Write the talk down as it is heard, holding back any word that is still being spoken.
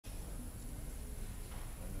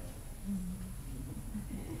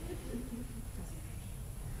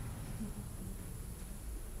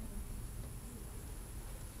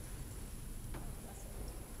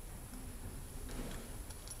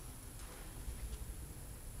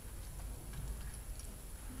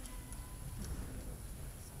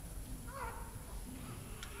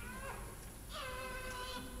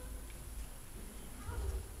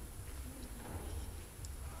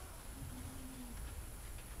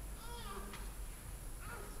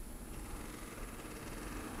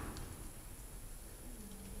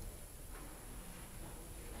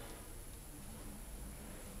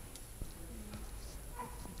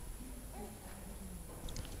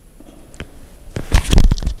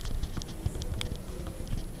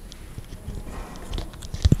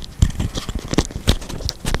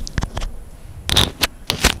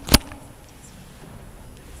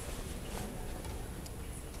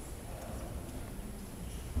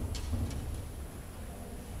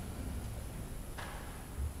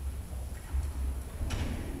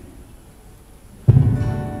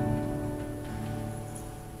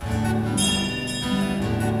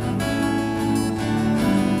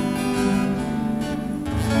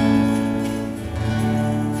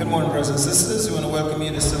brothers and sisters. We want to welcome you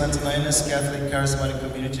to St. Antoninus Catholic Charismatic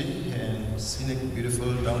Community in scenic,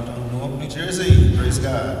 beautiful downtown Newark, New Jersey. Praise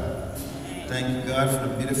God. Thank you, God, for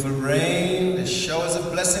the beautiful rain, the showers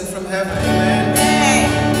of blessing from heaven. Amen.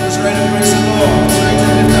 Let's ready to praise the Lord. Let's ready to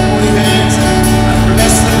lift up holy hands and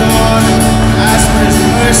bless the Lord. Ask for His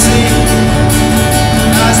mercy.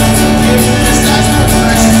 Ask for forgiveness. Ask for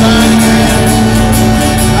mercy.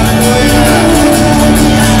 Hallelujah.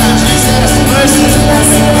 Jesus, mercy is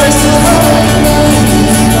coming. Mercy is coming.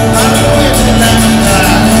 Hallelujah to the Lamb of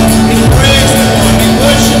God. We praise the Lord. We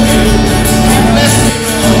worship you. We bless you,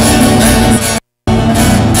 Lord.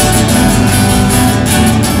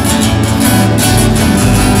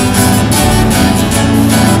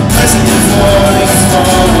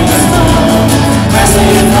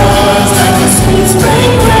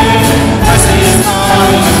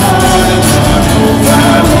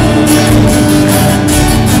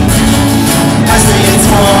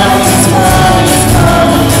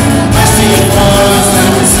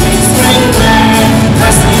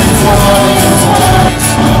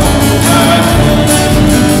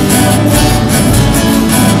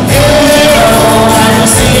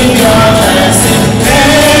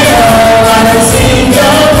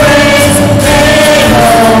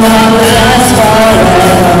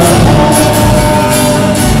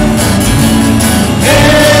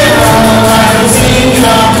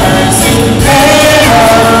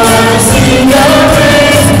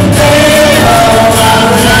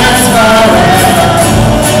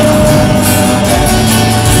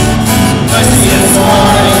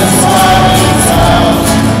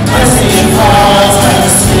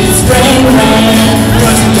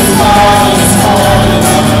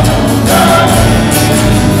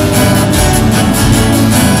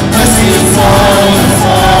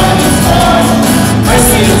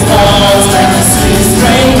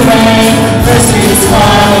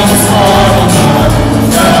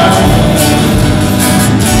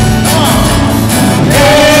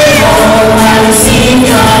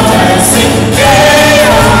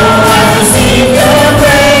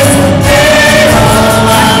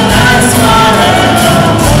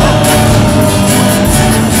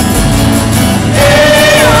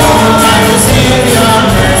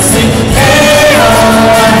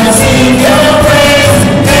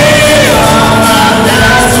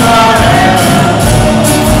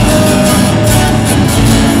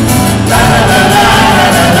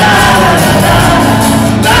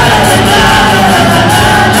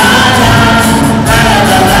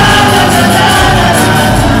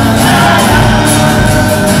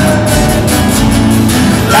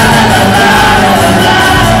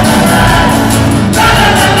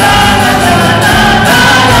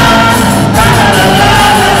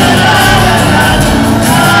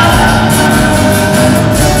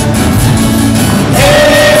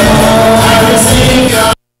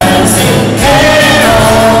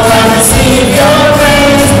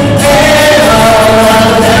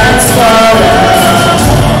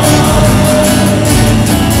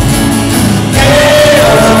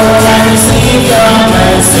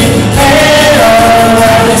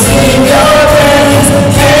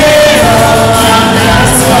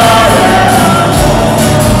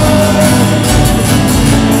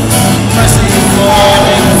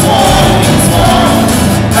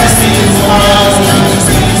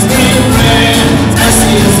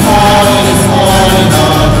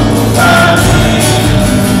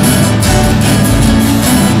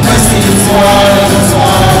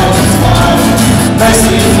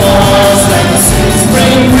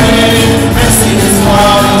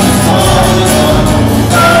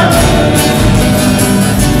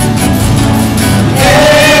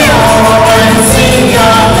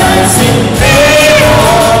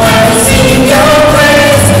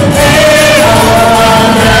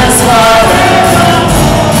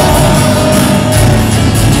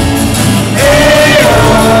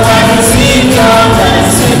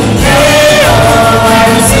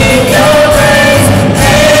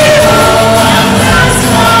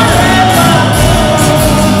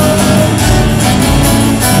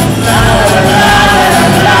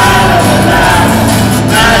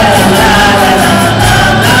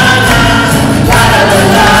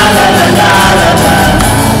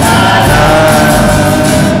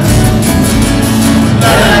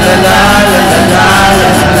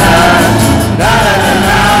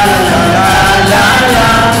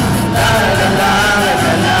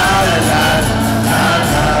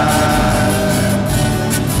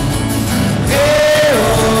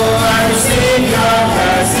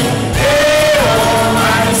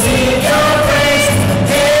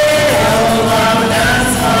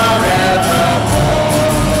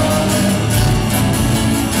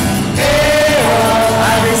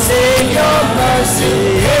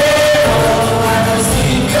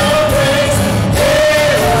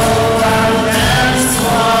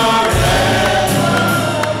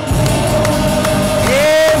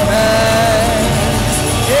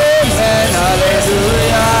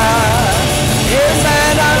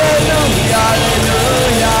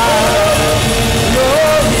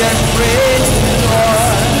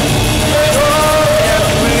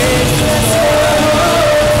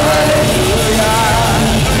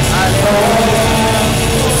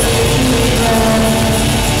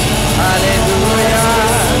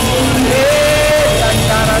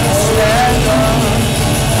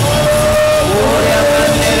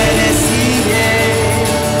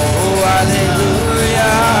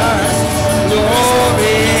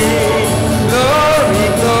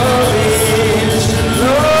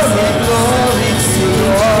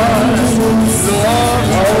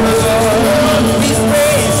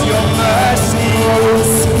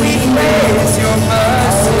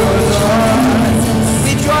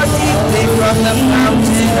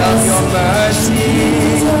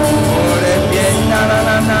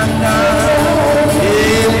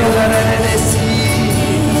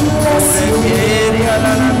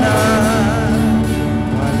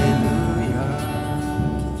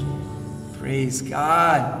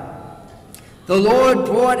 The Lord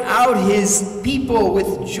brought out his people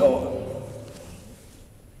with joy.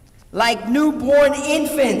 Like newborn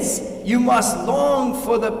infants, you must long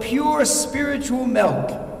for the pure spiritual milk,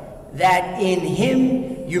 that in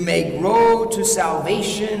him you may grow to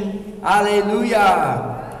salvation.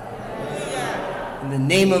 Alleluia. In the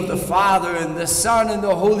name of the Father, and the Son, and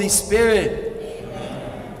the Holy Spirit.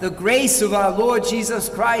 Amen. The grace of our Lord Jesus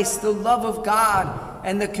Christ, the love of God,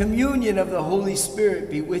 and the communion of the Holy Spirit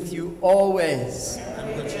be with you always.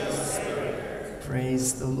 And with your spirit.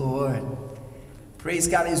 Praise the Lord. Praise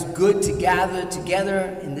God. It is good to gather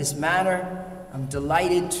together in this manner. I'm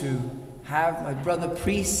delighted to have my brother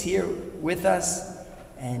priests here with us.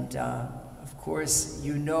 And of course,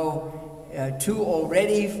 you know two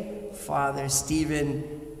already, Father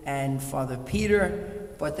Stephen and Father Peter.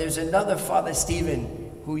 But there's another Father Stephen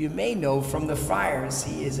who you may know from the friars.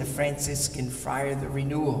 He is a Franciscan friar, the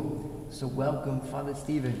Renewal. So welcome, Father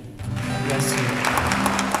Stephen. God bless you.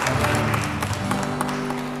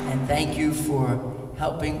 And thank you for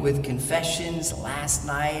helping with confessions last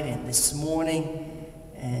night and this morning,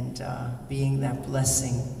 and being that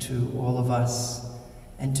blessing to all of us,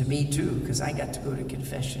 and to me too, because I got to go to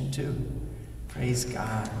confession too. Praise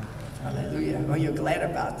God. Hallelujah. Oh, you're glad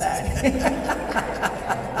about that.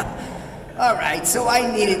 All right, so I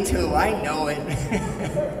need it too. I know it.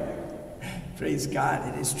 Praise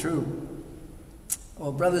God. It is true.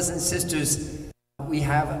 Well, brothers and sisters, we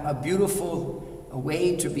have a beautiful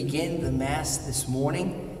way to begin the Mass this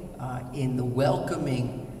morning in the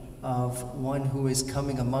welcoming of one who is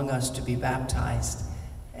coming among us to be baptized.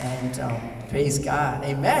 And praise God.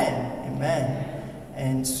 Amen. Amen.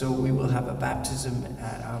 And so we will have a baptism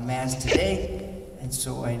at our Mass today. And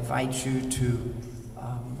so I invite you to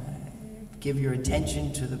give your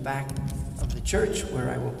attention to the back of the church, where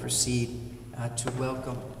I will proceed to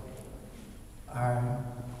welcome our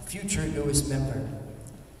future newest member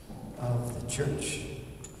of the church.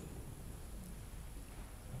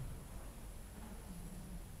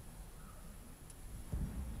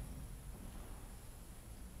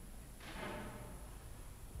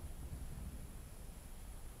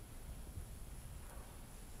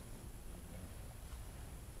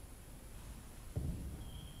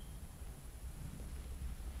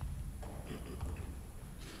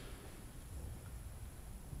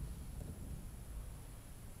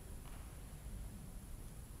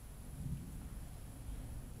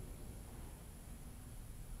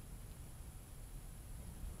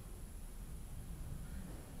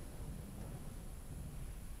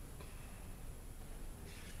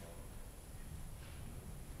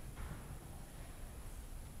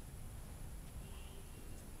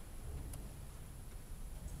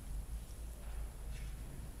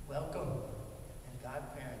 Welcome, and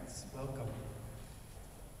godparents, welcome.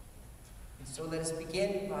 And so let us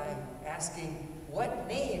begin by asking, what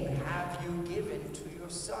name have you given to your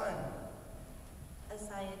son?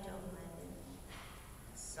 Isaiah Jove Landon.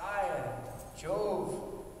 Isaiah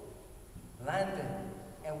Jove Landon.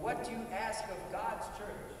 And what do you ask of God's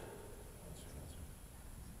church?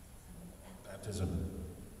 Baptism.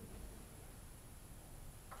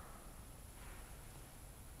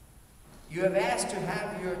 You have asked to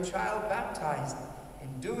have your child baptized.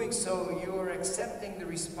 In doing so, you are accepting the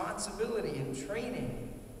responsibility and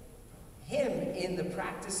training him in the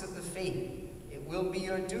practice of the faith. It will be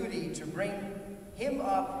your duty to bring him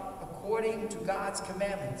up according to God's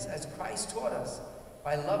commandments, as Christ taught us,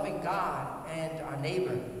 by loving God and our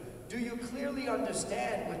neighbor. Do you clearly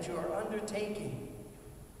understand what you are undertaking?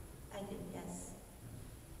 I do, yes.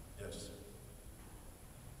 Yes.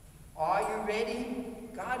 Are you ready,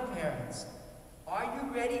 godparents? Are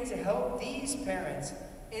you ready to help these parents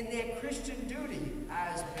in their Christian duty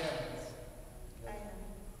as parents? I am.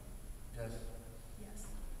 Yes. Yes.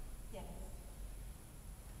 Yes.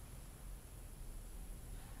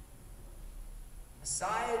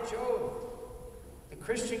 Messiah Job, the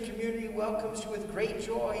Christian community welcomes you with great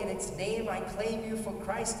joy. In its name, I claim you for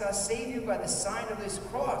Christ our Savior by the sign of this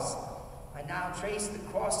cross. I now trace the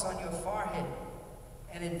cross on your forehead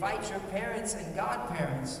and invite your parents and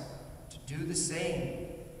godparents to do the same.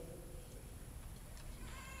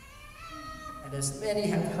 And as many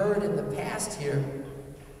have heard in the past here,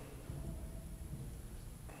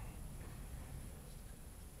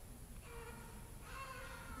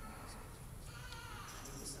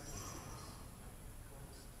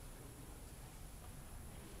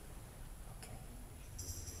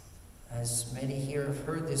 as many here have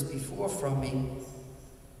heard this before from me,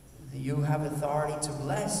 you have authority to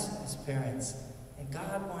bless as parents, and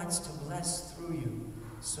God wants to bless through you.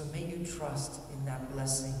 So may you trust in that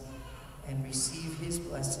blessing and receive his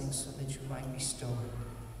blessing so that you might bestow it.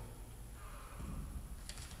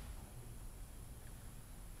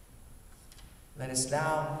 Let us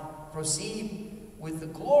now proceed with the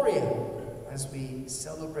Gloria as we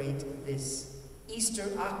celebrate this Easter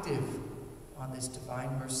octave on this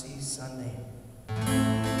Divine Mercy Sunday.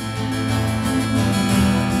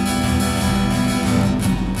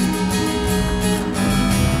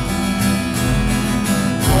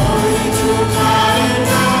 Glory to God in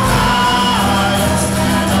the highest,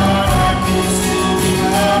 and on earth peace to the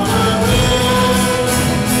loved with.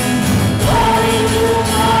 Glory to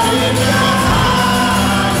God in the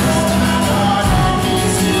highest, and on earth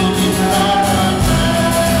peace to the loved with.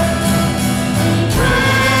 We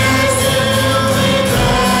praise you, we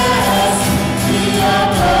bless you, we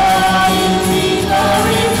adore you, we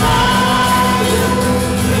glorify you.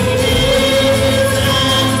 We give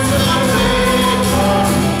thanks to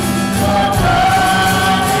victory. For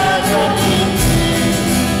God heavenly King,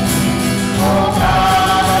 O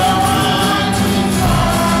God Almighty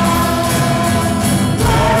Father.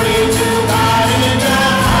 Glory to God in the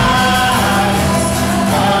highest,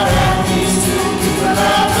 on earth peace to people of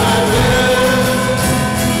good will.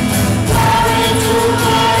 Glory to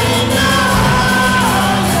God in the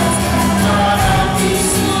highest, on earth peace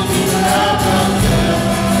to people of good will.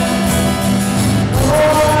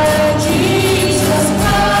 Lord Jesus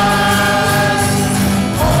Christ,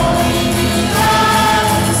 only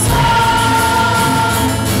begotten Son,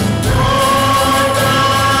 Lord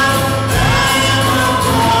God, Lamb of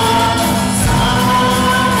God,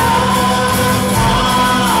 Son of the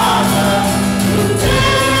Father, who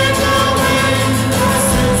take away the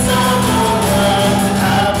sins of the world,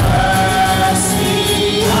 have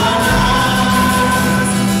mercy on us.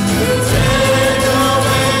 You take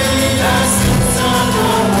away the sins of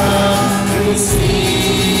the world,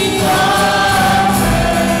 receive our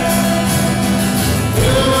prayer.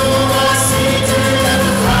 You are seated at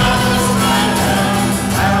the Father's right hand,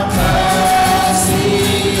 have mercy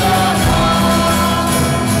on us.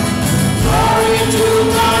 Glory to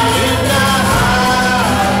God in the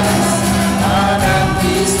highest, on earth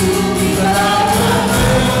peace to people of good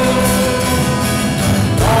will.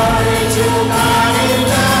 Glory to God in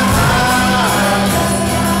the highest,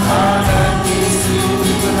 on earth peace to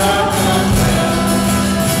people of good will.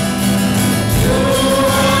 You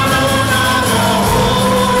alone are the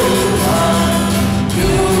Holy One.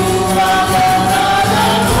 You alone are the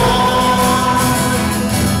Lord.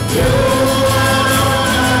 You alone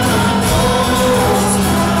are the Most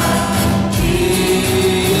High.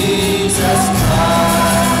 Jesus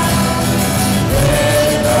Christ,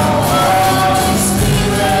 with the Holy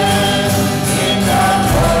Spirit, in the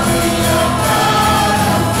glory of God the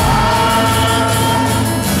Father.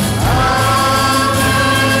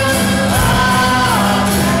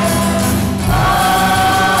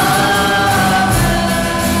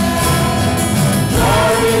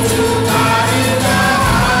 Glory to God in the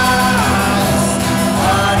highest,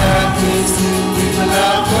 on earth peace to people of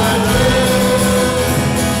good will.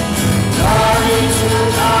 Glory to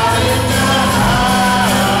God in the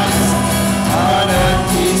highest, on earth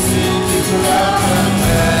peace to people of good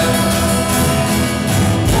will.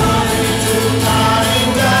 Glory to God in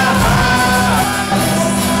the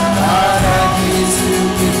highest, on earth peace to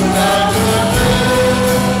people of good will.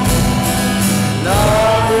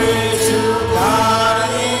 Glory to God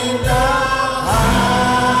in the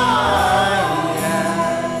highest,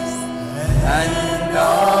 and on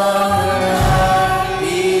earth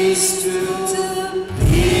peace to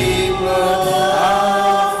people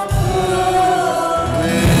of good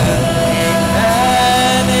will.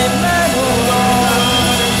 Amen, amen, O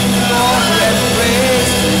Lord. Glory and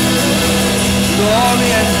praise to you. Glory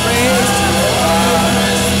and praise to you,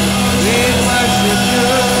 Father. We worship you.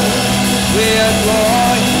 We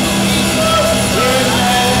adore you. We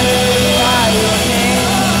magnify your name.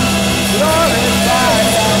 Glorify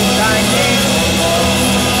thy name, O Lord.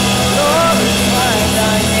 Glorify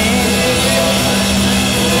thy name.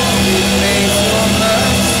 We praise your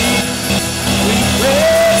mercy. We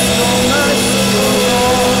praise your mercy, O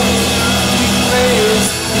Lord. We praise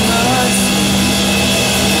your mercy.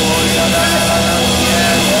 Oh, ya la la la la,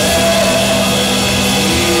 yeah, yeah.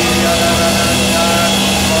 Ya la la la la,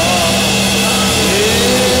 oh.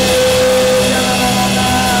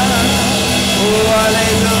 Oh,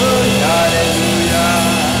 hallelujah, hallelujah.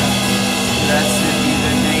 Blessed be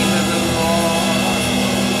the name of the Lord.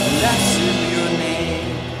 Blessed be your name,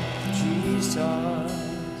 Jesus.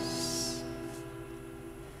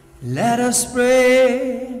 Let us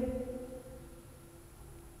pray.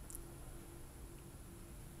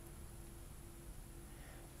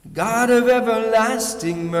 God of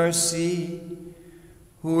everlasting mercy,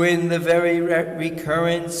 who in the very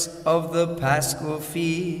recurrence of the Paschal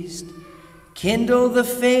feast Kindle the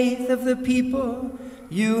faith of the people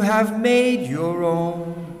you have made your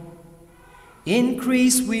own.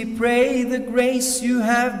 Increase, we pray, the grace you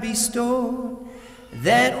have bestowed,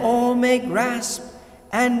 that all may grasp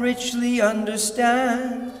and richly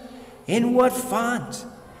understand in what font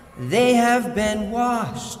they have been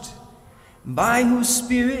washed, by whose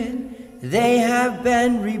Spirit they have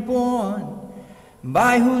been reborn,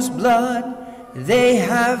 by whose blood they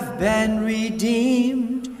have been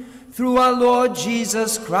redeemed, through our Lord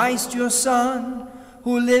Jesus Christ, your Son,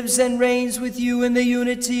 who lives and reigns with you in the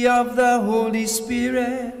unity of the Holy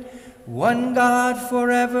Spirit, one God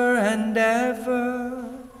forever and ever.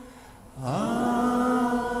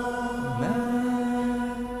 Amen.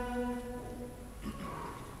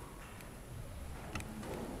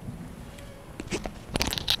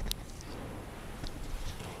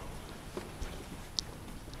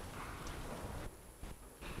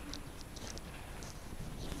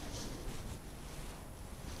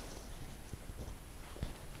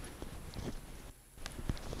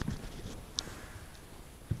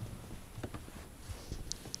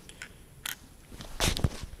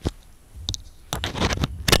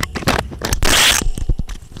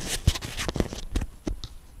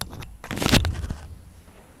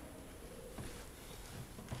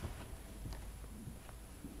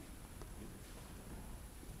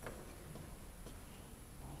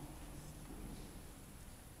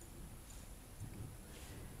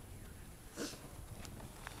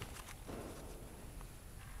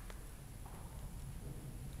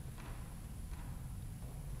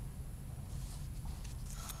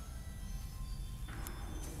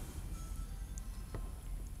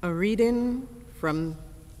 A reading from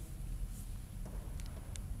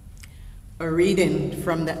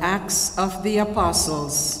the Acts of the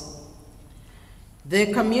Apostles.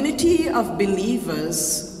 The community of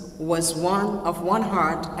believers was one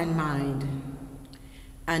heart and mind,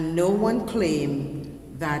 and no one claimed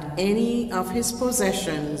that any of his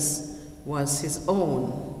possessions was his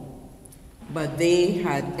own, but they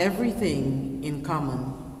had everything in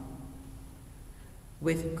common.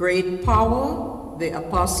 With great power, the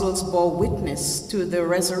apostles bore witness to the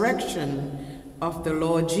resurrection of the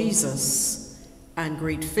Lord Jesus, and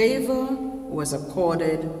great favor was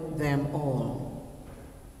accorded them all.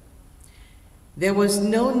 There was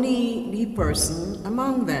no needy person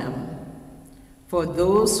among them, for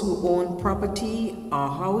those who owned property or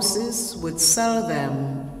houses would sell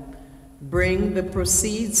them, bring the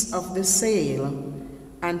proceeds of the sale,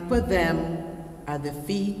 and put them at the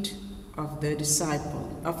feet of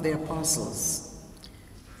the apostles,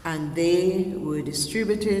 and they were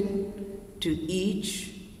distributed to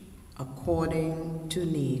each according to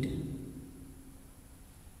need.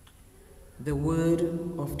 The word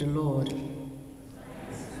of the Lord.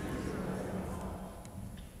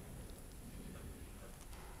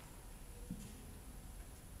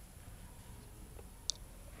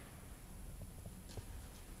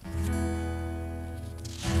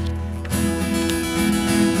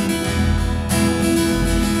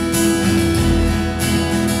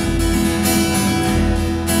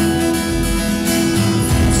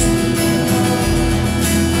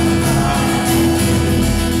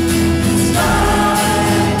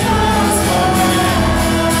 Stars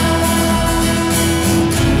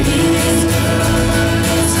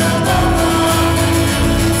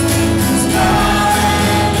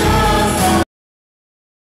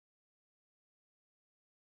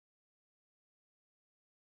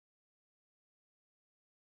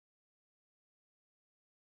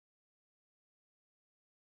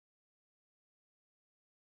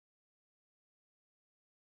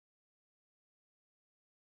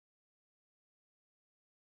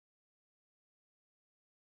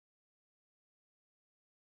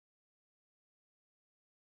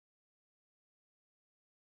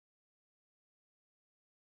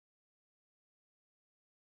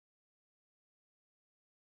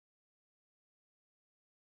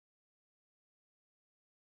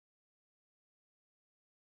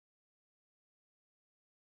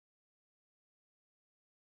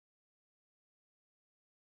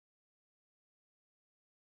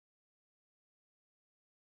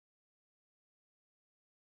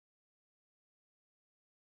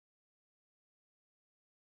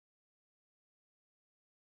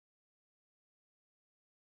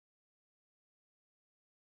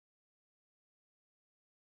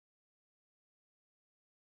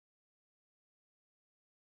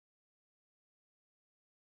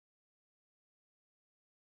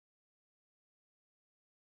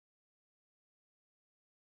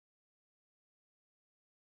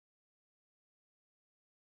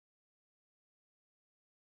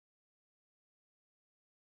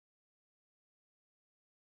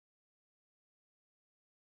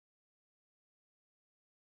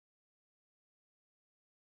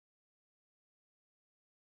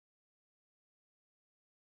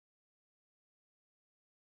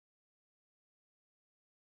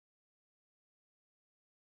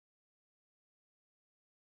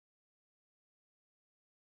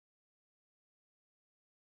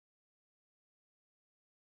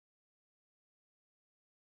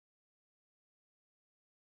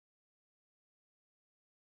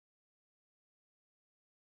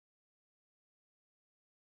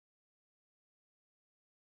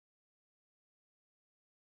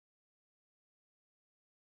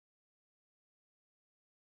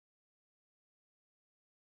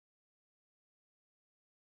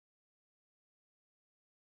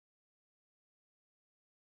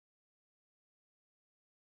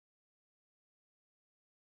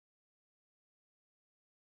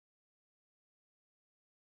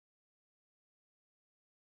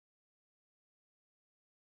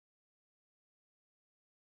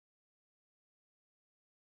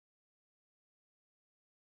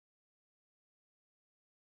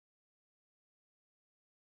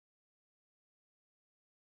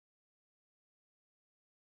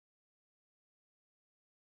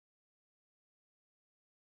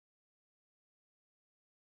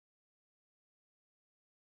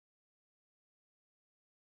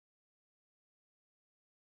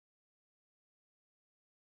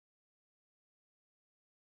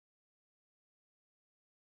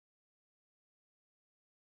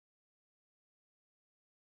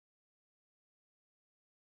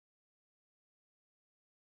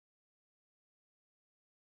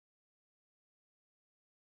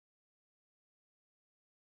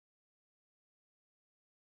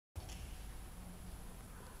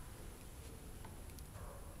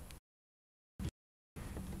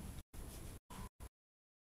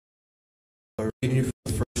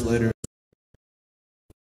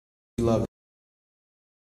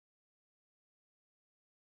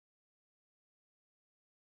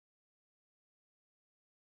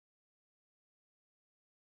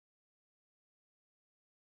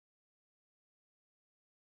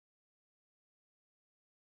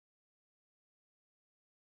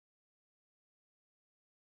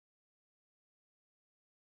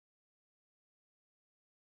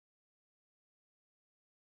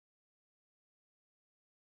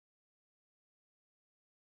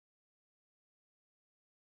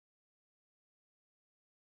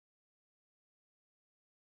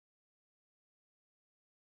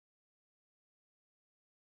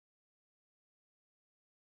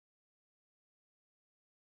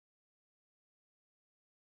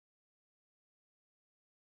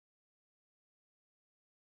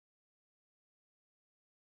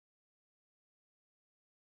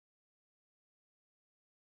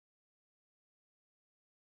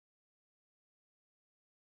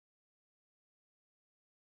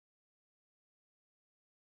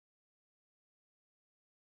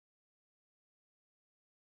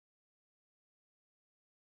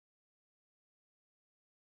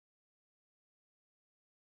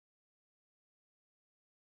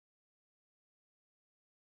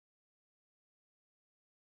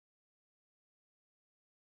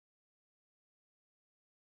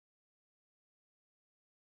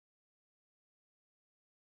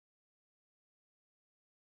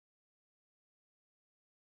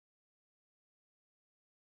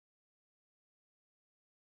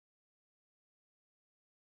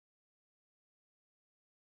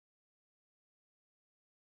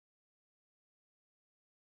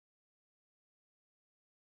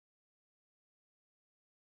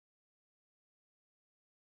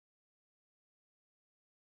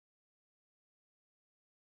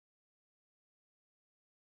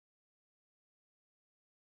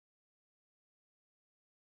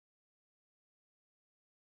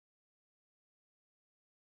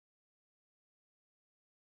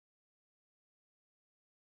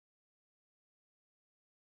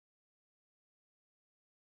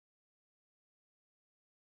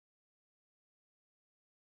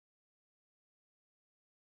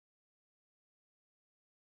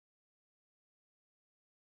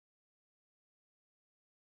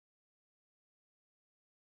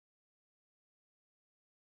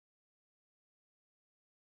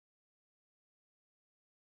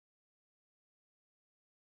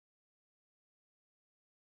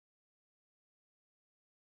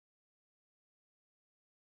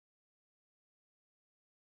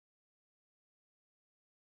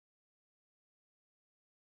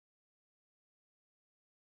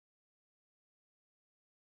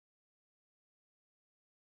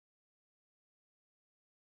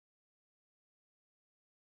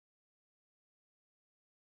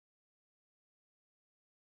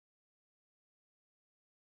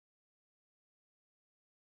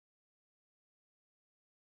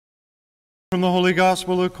From the Holy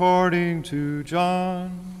Gospel according to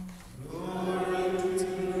John.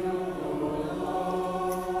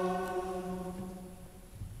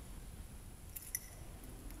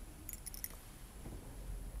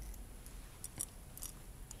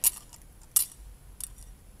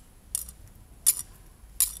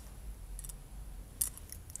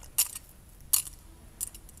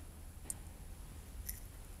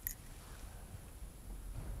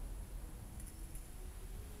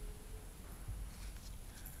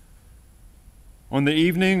 On the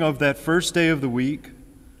evening of that first day of the week,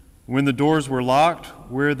 when the doors were locked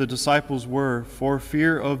where the disciples were for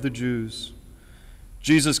fear of the Jews,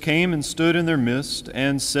 Jesus came and stood in their midst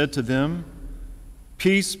and said to them,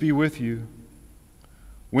 "Peace be with you."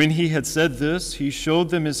 When he had said this, he showed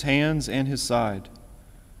them his hands and his side.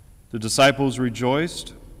 The disciples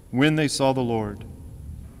rejoiced when they saw the Lord.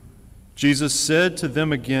 Jesus said to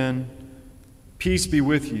them again, "Peace be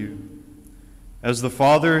with you. As the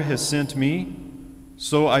Father has sent me,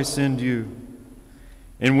 so I send you."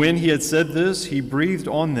 And when he had said this, he breathed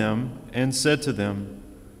on them and said to them,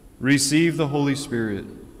 "Receive the Holy Spirit.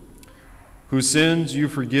 Whose sins you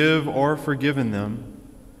forgive are forgiven them,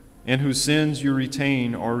 and whose sins you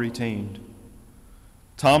retain are retained."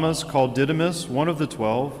 Thomas, called Didymus, one of the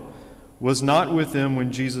 12, was not with them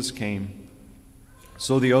when Jesus came.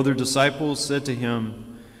 So the other disciples said to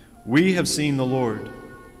him, "We have seen the Lord."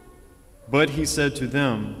 But he said to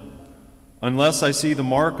them, "Unless I see the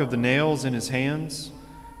mark of the nails in his hands,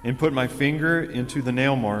 and put my finger into the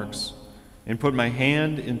nail marks, and put my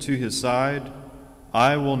hand into his side,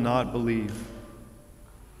 I will not believe."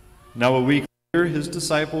 Now a week later, his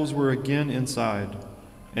disciples were again inside,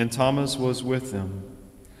 and Thomas was with them.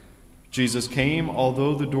 Jesus came,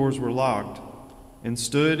 although the doors were locked, and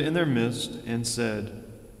stood in their midst and said,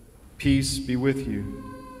 "Peace be with you."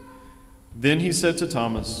 Then he said to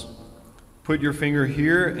Thomas, "Put your finger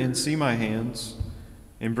here and see my hands,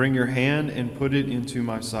 and bring your hand and put it into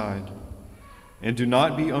my side. And do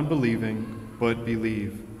not be unbelieving, but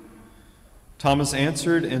believe." Thomas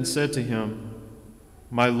answered and said to him,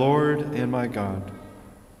 "My Lord and my God."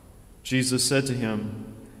 Jesus said to him,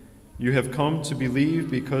 "You have come to believe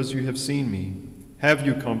because you have seen me. Have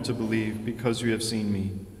you come to believe because you have seen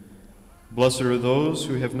me? Blessed are those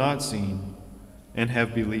who have not seen and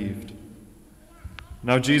have believed."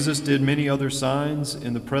 Now Jesus did many other signs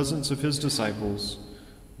in the presence of his disciples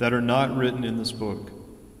that are not written in this book.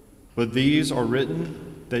 But these are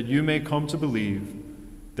written that you may come to believe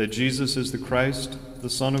that Jesus is the Christ, the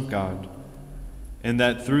Son of God, and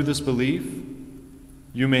that through this belief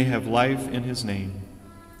you may have life in his name.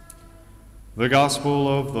 The Gospel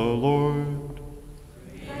of the Lord.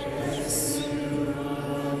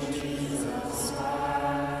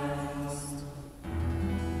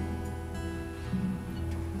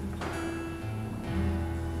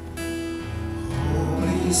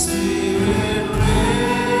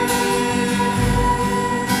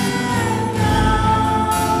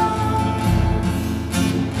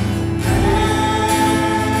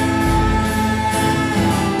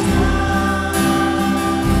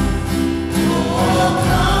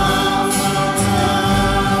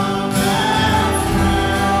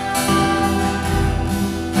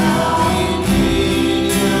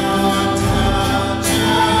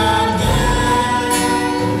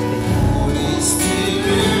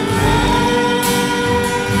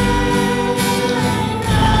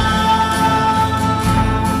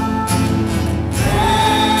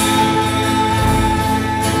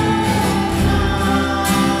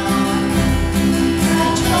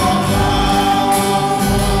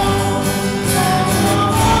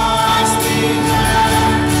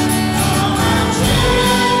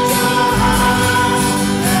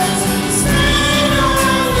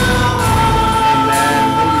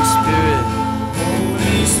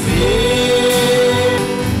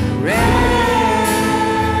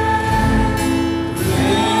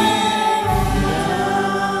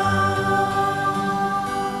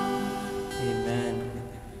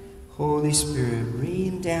 Holy Spirit,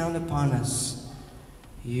 rain down upon us,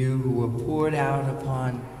 you who were poured out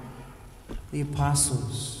upon the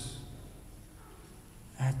apostles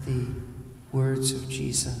at the words of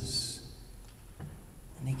Jesus,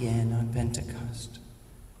 and again on Pentecost,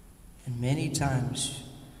 and many times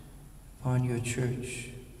upon your church.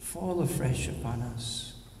 Fall afresh upon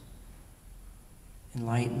us.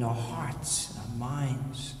 Enlighten our hearts and our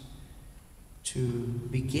minds to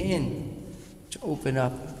begin to open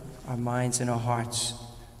up our minds and our hearts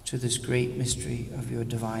to this great mystery of your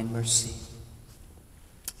divine mercy.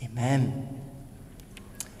 Amen.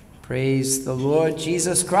 Praise the Lord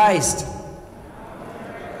Jesus Christ,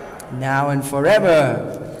 now and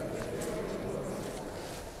forever.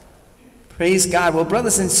 Praise God. Well,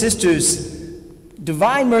 brothers and sisters,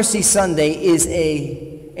 Divine Mercy Sunday is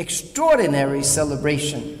an extraordinary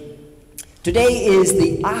celebration. Today is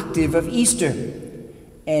the octave of Easter,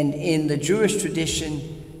 and in the Jewish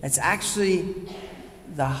tradition, it's actually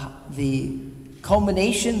the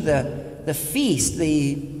culmination, the feast,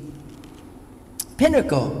 the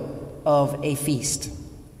pinnacle of a feast.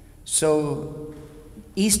 So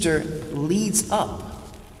Easter leads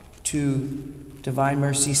up to Divine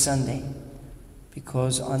Mercy Sunday,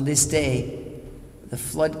 because on this day, the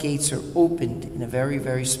floodgates are opened in a very,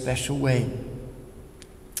 very special way.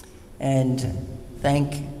 And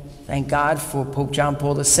thank God for Pope John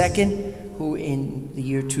Paul II, who in the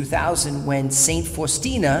year 2000, when Saint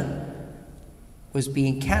Faustina was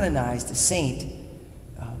being canonized a saint,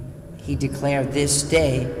 he declared this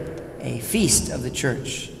day a feast of the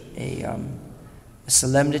Church, a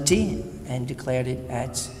solemnity, and declared it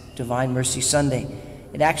as Divine Mercy Sunday.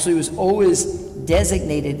 It actually was always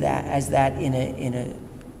designated as that in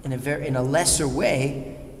a lesser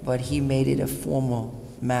way, but he made it a formal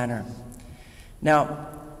manner. Now,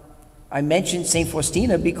 I mentioned Saint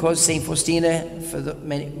Faustina because Saint Faustina,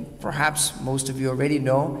 perhaps most of you already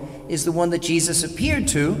know, is the one that Jesus appeared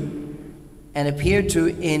to, and appeared to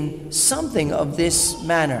in something of this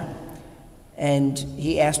manner. And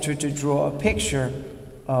he asked her to draw a picture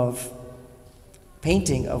of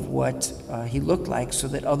painting of what he looked like, so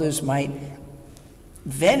that others might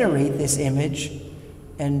venerate this image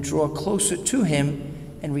and draw closer to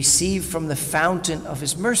him and receive from the fountain of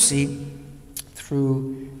his mercy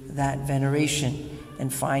through that veneration,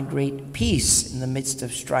 and find great peace in the midst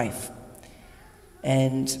of strife.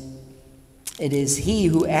 And it is he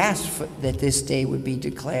who asked that this day would be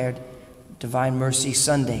declared Divine Mercy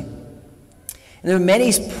Sunday. And there are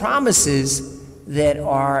many promises that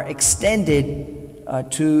are extended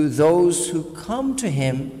to those who come to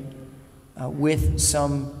him with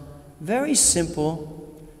some very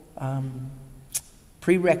simple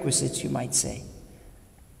prerequisites, you might say.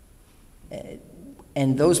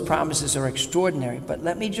 And those promises are extraordinary. But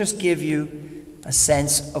let me just give you a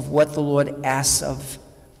sense of what the Lord asks of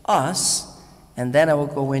us, and then I will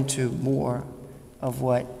go into more of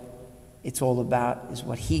what it's all about, is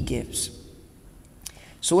what he gives.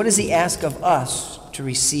 So what does he ask of us to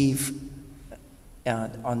receive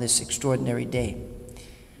on this extraordinary day?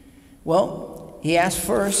 Well, he asks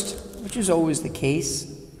first, which is always the case,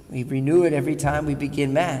 we renew it every time we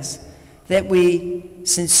begin Mass, that we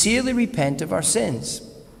sincerely repent of our sins.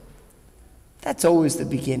 That's always the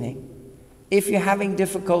beginning. If you're having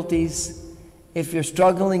difficulties, if you're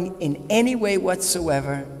struggling in any way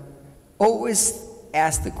whatsoever, always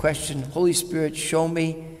ask the question, Holy Spirit,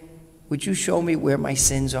 would you show me where my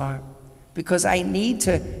sins are? Because I need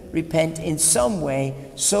to repent in some way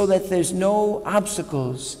so that there's no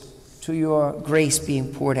obstacles to your grace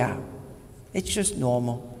being poured out. It's just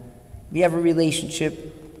normal. If you have a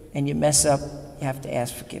relationship and you mess up, you have to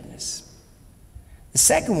ask forgiveness. The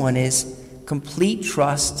second one is complete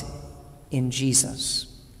trust in Jesus.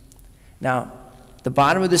 Now, the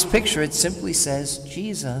bottom of this picture, it simply says,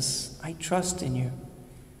 Jesus, I trust in you.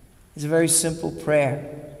 It's a very simple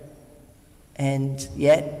prayer, and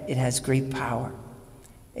yet it has great power.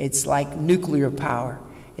 It's like nuclear power.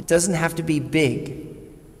 It doesn't have to be big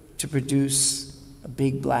to produce a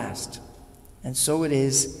big blast. And so it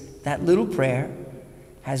is, that little prayer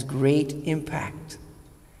has great impact.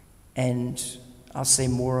 And I'll say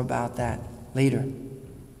more about that later.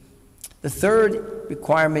 The third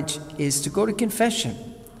requirement is to go to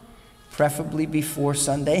confession, preferably before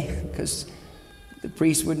Sunday, because the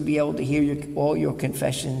priest wouldn't be able to hear all your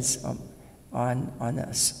confessions on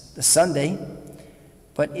the Sunday.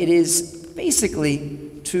 But it is basically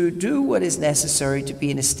to do what is necessary to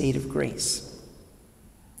be in a state of grace.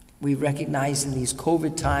 We recognize in these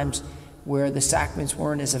COVID times where the sacraments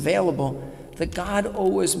weren't as available, that God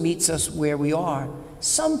always meets us where we are.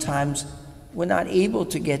 Sometimes we're not able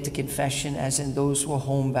to get to confession, as in those who are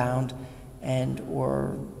homebound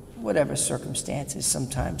or whatever circumstances.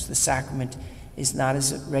 Sometimes the sacrament is not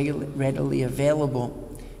as readily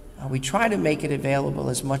available. We try to make it available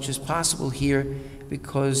as much as possible here,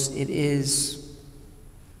 because it is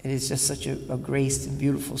just such a graced and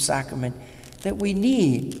beautiful sacrament that we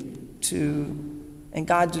need to, and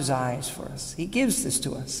God desires for us. He gives this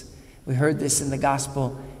to us. We heard this in the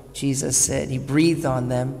gospel. Jesus said, he breathed on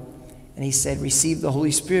them, and he said, receive the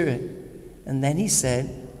Holy Spirit. And then he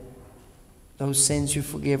said, those sins you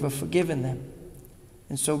forgive are forgiven them.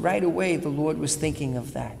 And so right away, the Lord was thinking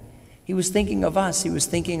of that. He was thinking of us. He was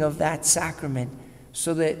thinking of that sacrament,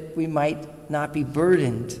 so that we might not be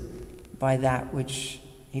burdened by that which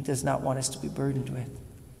he does not want us to be burdened with.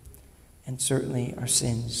 and certainly our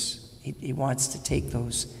sins. He wants to take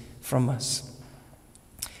those from us.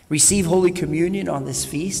 Receive Holy Communion on this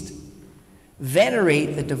feast.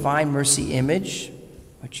 Venerate the Divine Mercy image,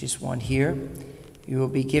 which is one here. You will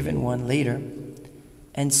be given one later.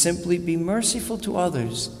 And simply be merciful to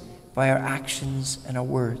others by our actions and our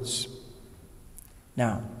words.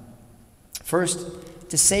 Now, first,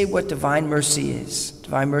 to say what Divine Mercy is.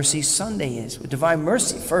 Divine Mercy Sunday is. Divine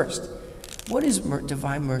Mercy first. What is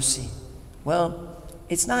Divine Mercy? Well,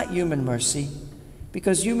 it's not human mercy,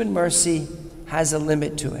 because human mercy has a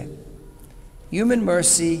limit to it. Human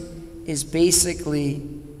mercy is basically,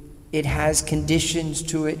 it has conditions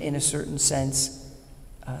to it in a certain sense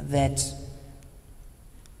that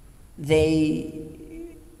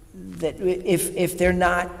if they're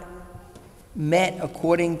not met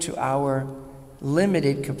according to our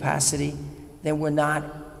limited capacity, then we're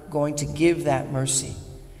not going to give that mercy.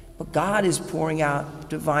 But God is pouring out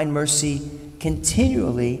divine mercy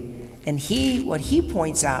continually, and what he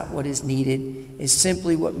points out what is needed is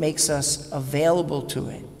simply what makes us available to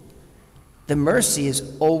it. The mercy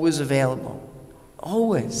is always available.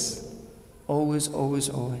 Always. Always, always,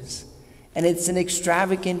 always. And it's an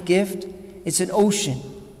extravagant gift. It's an ocean.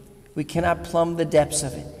 We cannot plumb the depths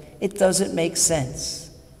of it. It doesn't make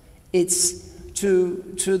sense. It's to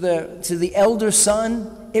the elder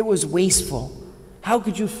son, it was wasteful. How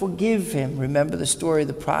could you forgive him? Remember the story of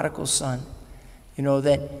the prodigal son. You know,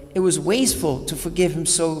 that it was wasteful to forgive him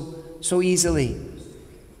so easily.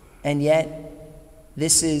 And yet,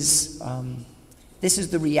 this is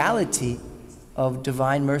the reality of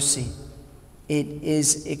divine mercy. It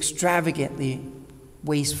is extravagantly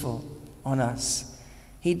wasteful on us.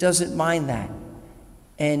 He doesn't mind that.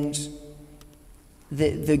 And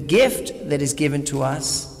the gift that is given to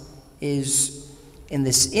us is, in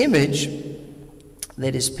this image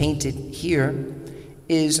that is painted here,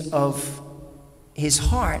 is of his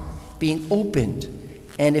heart being opened.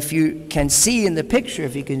 And if you can see in the picture,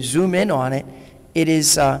 if you can zoom in on it, it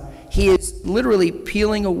is he is literally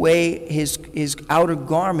peeling away his outer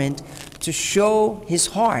garment to show his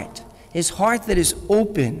heart that is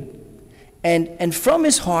open. And from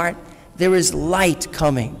his heart there is light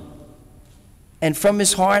coming. And from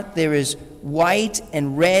his heart there is white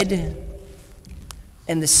and red.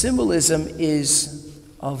 And the symbolism is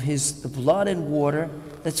of the blood and water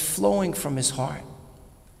that's flowing from his heart.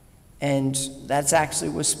 And that's actually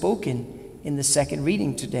was spoken in the second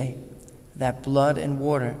reading today. That blood and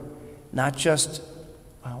water. Not just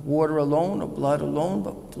water alone or blood alone,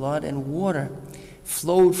 but blood and water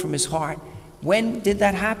flowed from his heart. When did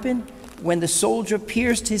that happen? When the soldier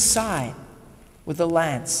pierced his side with a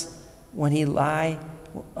lance. When he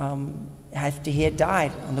after he had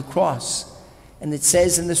died on the cross. And it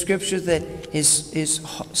says in the scriptures that his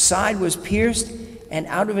side was pierced, and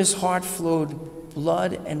out of his heart flowed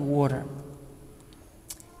blood and water.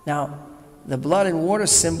 Now, the blood and water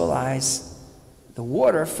the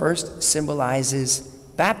water first symbolizes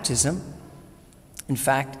baptism. In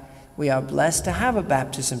fact, we are blessed to have a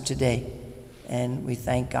baptism today, and we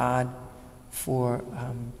thank God for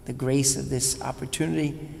the grace of this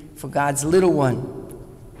opportunity for God's little one,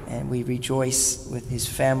 and we rejoice with his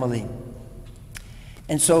family.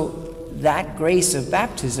 And so that grace of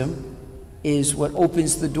baptism is what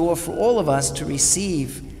opens the door for all of us to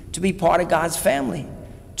receive, to be part of God's family,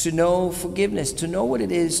 to know forgiveness, to know what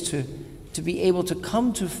it is to be able to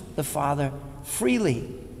come to the Father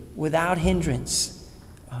freely, without hindrance.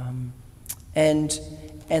 And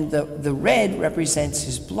the red represents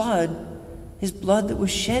his blood that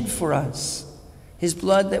was shed for us, his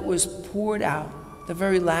blood that was poured out. The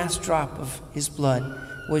very last drop of his blood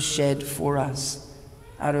was shed for us,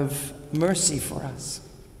 out of mercy for us.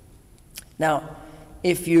 Now,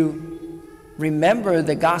 if you remember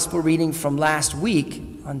the gospel reading from last week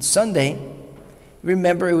on Sunday,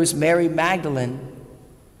 remember it was Mary Magdalene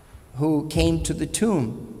who came to the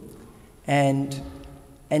tomb, and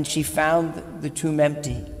she found the tomb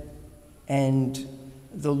empty, and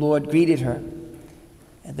the Lord greeted her,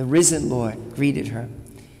 and the risen Lord greeted her.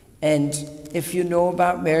 And if you know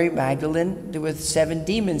about Mary Magdalene, there were 7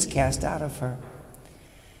 demons cast out of her.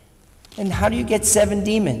 And how do you get 7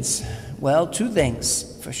 demons? Well, 2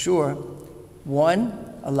 things, for sure.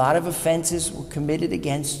 One, a lot of offenses were committed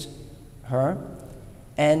against her,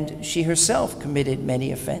 and she herself committed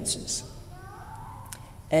many offenses.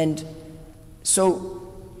 And so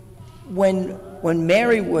when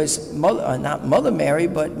Mary was, not Mother Mary,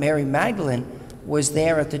 but Mary Magdalene was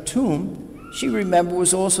there at the tomb, she, remember,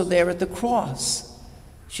 was also there at the cross.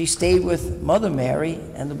 She stayed with Mother Mary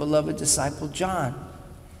and the beloved disciple John.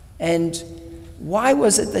 And why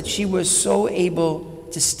was it that she was so able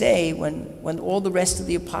to stay when all the rest of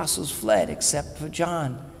the apostles fled, except for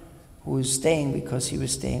John, who was staying because he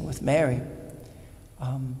was staying with Mary.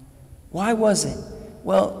 Why was it?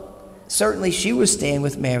 Well, certainly she was staying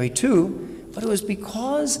with Mary too, but it was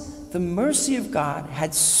because the mercy of God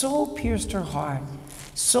had so pierced her heart,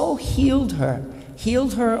 so healed her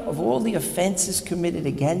of all the offenses committed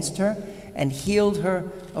against her, and healed her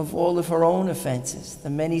of all of her own offenses, the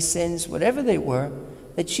many sins, whatever they were,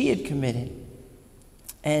 that she had committed.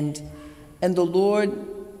 And the Lord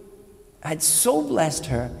had so blessed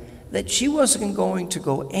her that she wasn't going to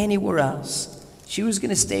go anywhere else. She was going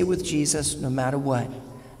to stay with Jesus no matter what.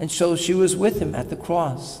 And so she was with him at the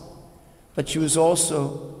cross. But she was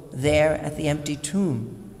also there at the empty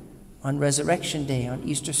tomb on Resurrection Day, on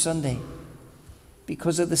Easter Sunday,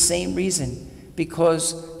 because of the same reason.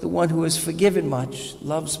 Because the one who is forgiven much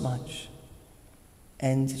loves much.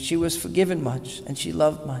 And she was forgiven much, and she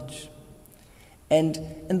loved much. And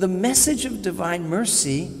the message of divine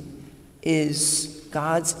mercy is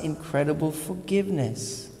God's incredible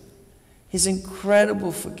forgiveness. His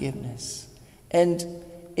incredible forgiveness. And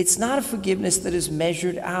it's not a forgiveness that is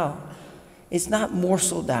measured out. It's not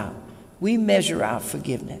morseled out. We measure out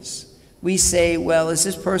forgiveness. We say, well, is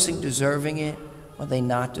this person deserving it, or are they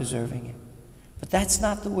not deserving it? But that's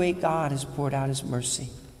not the way God has poured out his mercy.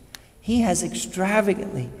 He has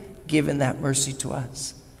extravagantly given that mercy to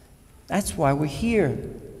us. That's why we're here.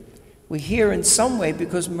 We're here in some way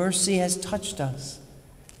because mercy has touched us.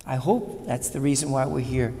 I hope that's the reason why we're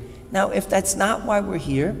here. Now, if that's not why we're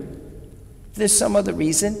here, if there's some other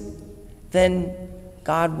reason, then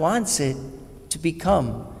God wants it to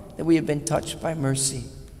become that we have been touched by mercy.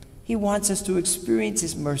 He wants us to experience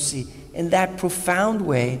his mercy in that profound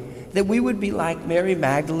way, that we would be like Mary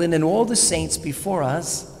Magdalene and all the saints before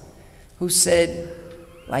us, who said,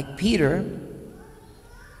 like Peter,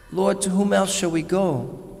 Lord, to whom else shall we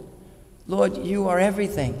go? Lord, you are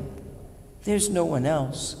everything. There's no one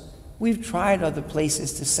else. We've tried other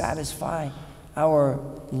places to satisfy our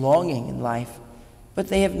longing in life, but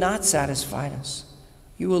they have not satisfied us.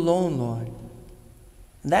 You alone, Lord.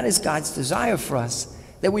 And that is God's desire for us,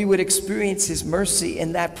 that we would experience his mercy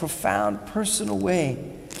in that profound, personal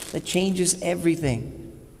way that changes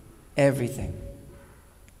everything. Everything.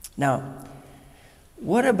 Now,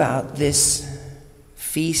 what about this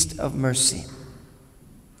Feast of Mercy?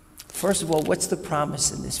 First of all, what's the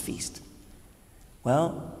promise in this feast?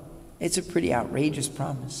 Well, it's a pretty outrageous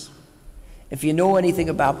promise. If you know anything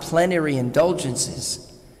about plenary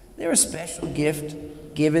indulgences, they're a special gift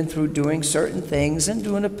given through doing certain things and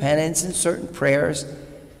doing a penance and certain prayers,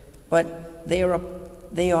 but they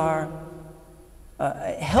are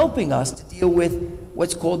helping us to deal with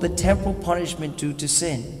what's called the temporal punishment due to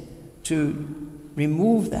sin, to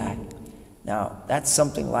remove that. Now, that's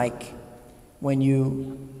something like when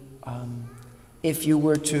you, if you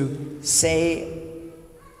were to say,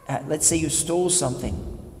 let's say you stole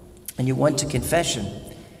something and you went to confession.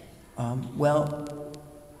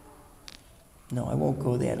 No, I won't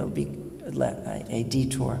go there. It'll be a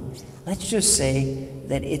detour. Let's just say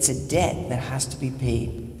that it's a debt that has to be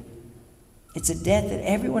paid. It's a debt that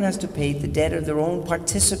everyone has to pay, the debt of their own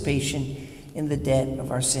participation in the debt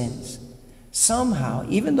of our sins. Somehow,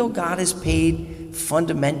 even though God has paid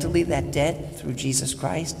fundamentally that debt through Jesus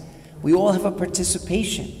Christ, we all have a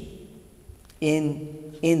participation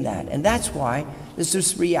in that. And that's why there's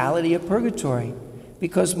this reality of purgatory,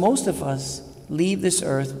 because most of us leave this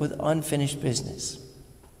earth with unfinished business.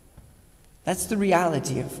 That's the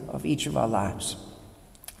reality of each of our lives.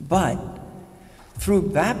 But through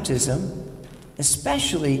baptism,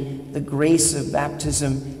 especially the grace of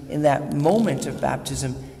baptism, in that moment of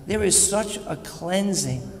baptism, there is such a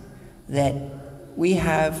cleansing that we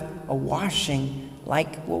have a washing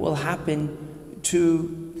like what will happen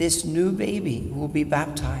to this new baby who will be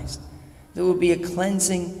baptized. There will be a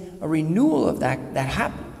cleansing, a renewal of that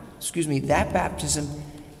baptism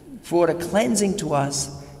brought a cleansing to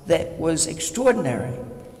us that was extraordinary,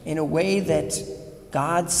 in a way that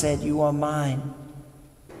God said, you are mine.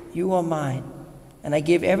 You are mine. And I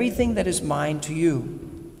give everything that is mine to you.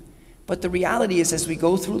 But the reality is, as we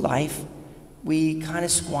go through life, we kind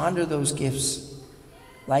of squander those gifts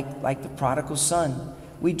like the prodigal son.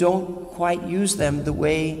 We don't quite use them the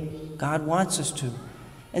way God wants us to.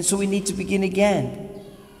 And so we need to begin again.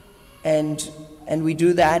 And we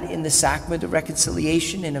do that in the sacrament of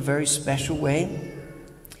reconciliation in a very special way.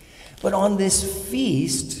 But on this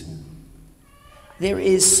feast, there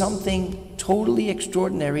is something totally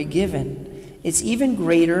extraordinary given. It's even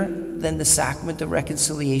greater than the sacrament of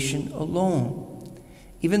reconciliation alone.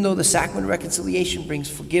 Even though the sacrament of reconciliation brings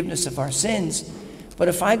forgiveness of our sins, But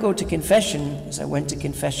if I go to confession, as I went to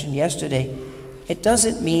confession yesterday, it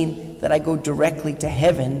doesn't mean that I go directly to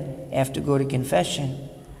heaven after go to confession,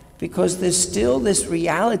 because there's still this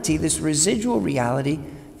reality, this residual reality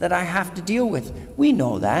that I have to deal with. We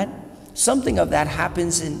know that. Something of that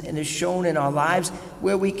happens and is shown in our lives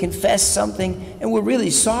where we confess something and we're really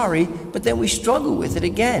sorry, but then we struggle with it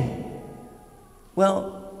again.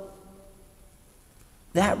 Well,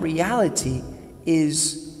 that reality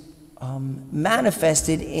is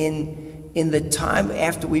manifested in the time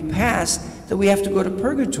after we pass, that we have to go to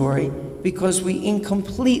purgatory because we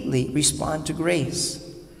incompletely respond to grace.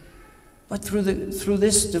 But through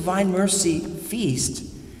this Divine Mercy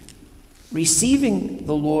feast, receiving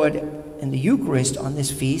the Lord in the Eucharist on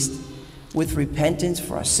this feast with repentance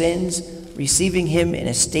for our sins, receiving Him in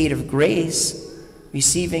a state of grace,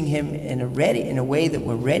 receiving Him in a way that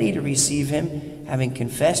we're ready to receive Him, having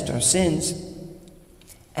confessed our sins,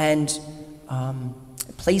 and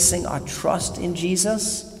placing our trust in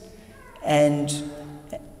Jesus, and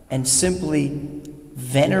simply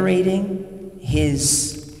venerating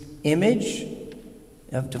His image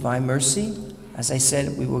of divine mercy. As I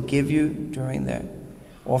said, we will give you during the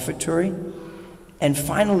offertory. And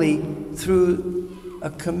finally, through a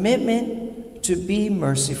commitment to be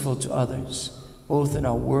merciful to others, both in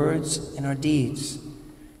our words and our deeds.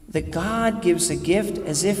 That God gives a gift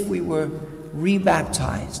as if we were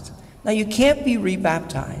rebaptized. Now, you can't be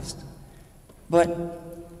rebaptized, but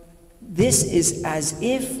this is as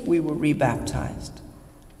if we were rebaptized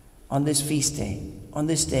on this feast day, on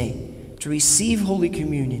this day, to receive Holy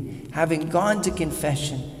Communion, having gone to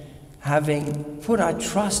confession, having put our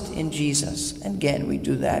trust in Jesus. And again, we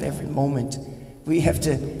do that every moment. We have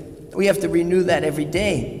to renew that every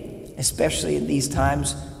day, especially in these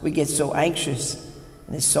times. We get so anxious,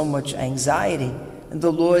 and there's so much anxiety. And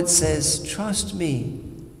the Lord says, trust me,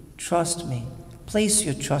 place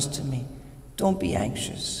your trust in me. Don't be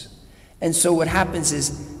anxious. And so what happens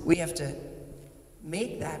is we have to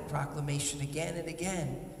make that proclamation again and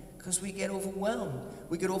again, because we get overwhelmed.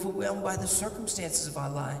 We get overwhelmed by the circumstances of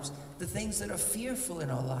our lives, the things that are fearful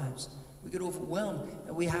in our lives. We get overwhelmed,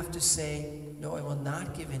 and we have to say, no, I will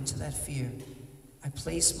not give in to that fear. I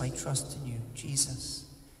place my trust in you, Jesus.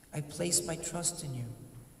 I place my trust in you.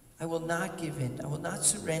 I will not give in. I will not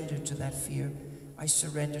surrender to that fear. I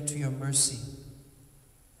surrender to your mercy,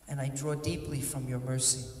 and I draw deeply from your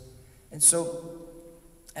mercy. And so,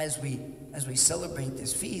 as we celebrate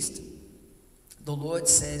this feast, the Lord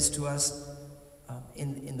says to us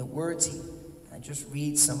in the words, I just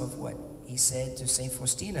read some of what He said to Saint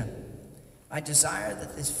Faustina. I desire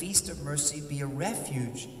that this feast of mercy be a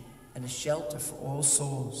refuge and a shelter for all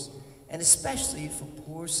souls, and especially for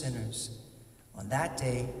poor sinners. On that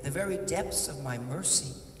day, the very depths of my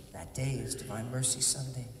mercy, that day is Divine Mercy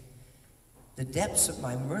Sunday, the depths of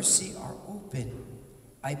my mercy are open.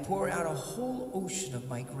 I pour out a whole ocean of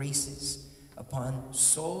my graces upon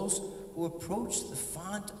souls who approach the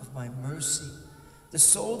font of my mercy. The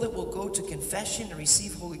soul that will go to confession and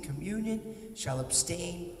receive Holy Communion shall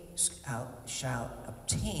obtain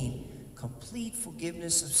complete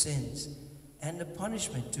forgiveness of sins and the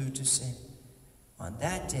punishment due to sin. On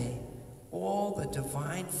that day, all the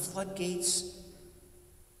divine floodgates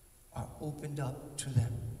are opened up to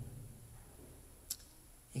them.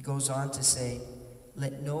 He goes on to say,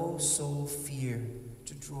 let no soul fear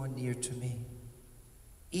to draw near to me.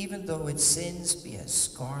 Even though its sins be as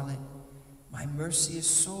scarlet, my mercy is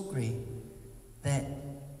so great that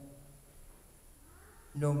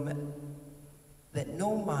no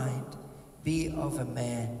mind, be of a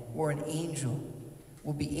man or an angel,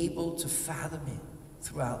 will be able to fathom it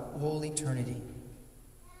throughout all eternity.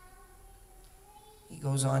 He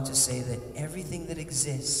goes on to say that everything that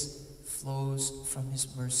exists flows from His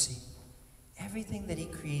mercy. Everything that He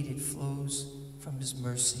created flows from His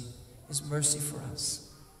mercy for us.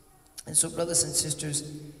 And so, brothers and sisters,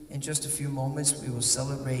 in just a few moments, we will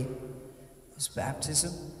celebrate His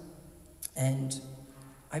baptism. And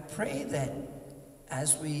I pray that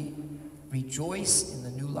as we rejoice in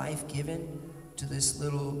the new life given to this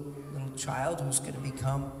little child who's going to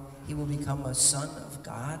become, he will become a son of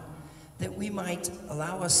God, that we might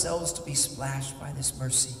allow ourselves to be splashed by this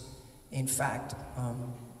mercy. In fact,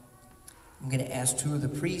 I'm going to ask two of the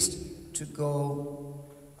priests to go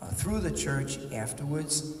through the church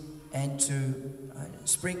afterwards and to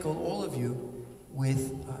sprinkle all of you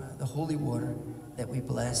with the holy water that we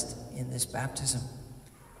blessed in this baptism,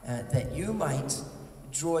 that you might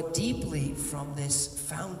draw deeply from this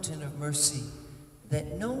fountain of mercy,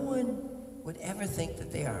 that no one would ever think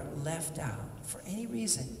that they are left out for any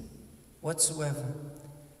reason whatsoever.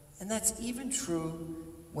 And that's even true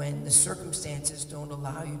when the circumstances don't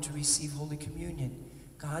allow you to receive Holy Communion.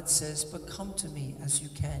 God says, but come to me as you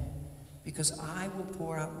can, because I will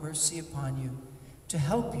pour out mercy upon you to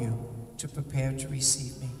help you to prepare to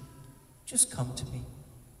receive me. Just come to me.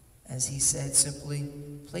 As he said simply,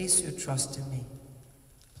 place your trust in me.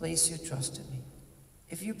 Place your trust in me.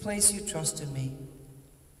 If you place your trust in me,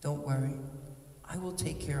 don't worry. I will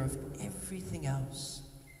take care of everything else.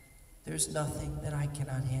 There's nothing that I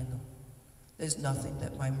cannot handle. There's nothing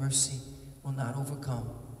that my mercy will not overcome.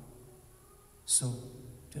 So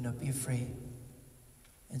do not be afraid.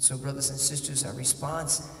 And so, brothers and sisters, our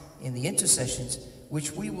response in the intercessions,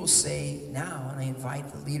 which we will say now, and I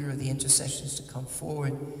invite the leader of the intercessions to come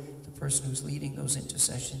forward, the person who's leading those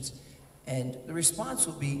intercessions, and the response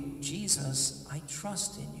will be, Jesus, I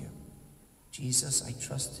trust in you. Jesus, I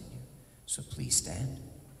trust in you. So please stand.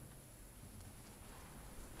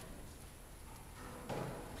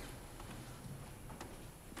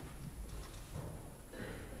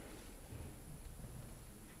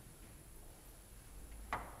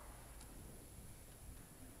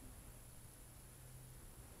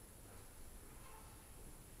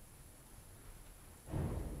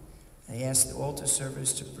 I ask the altar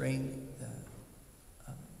servers to bring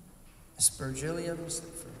the aspergilliums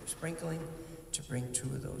for sprinkling, to bring 2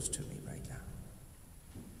 of those to me right now.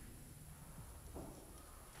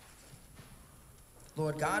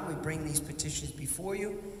 Lord God, we bring these petitions before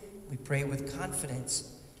you. We pray with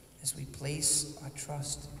confidence as we place our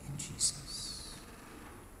trust in Jesus.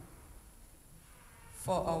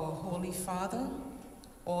 For our Holy Father,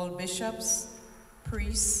 all bishops,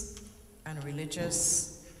 priests, and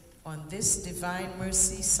religious, on this Divine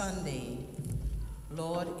Mercy Sunday,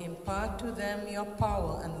 Lord, impart to them your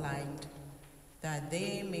power and light, that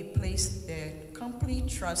they may place their complete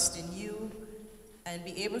trust in you and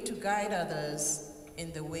be able to guide others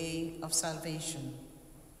in the way of salvation.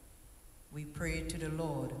 We pray to the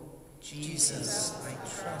Lord. Jesus,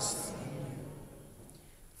 I trust in you.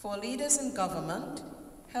 For leaders in government,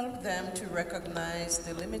 help them to recognize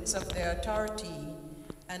the limits of their authority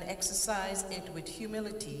and exercise it with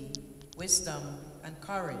humility, wisdom, and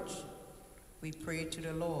courage. We pray to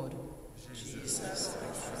the Lord. Jesus, I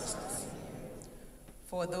trust in you.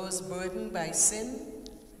 For those burdened by sin,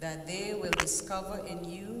 that they will discover in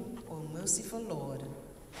you, O merciful Lord,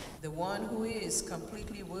 the one who is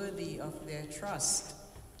completely worthy of their trust.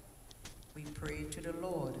 We pray to the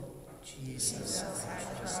Lord. Jesus,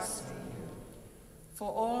 I trust in you. For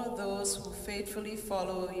all those who faithfully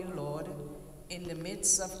follow you, Lord, in the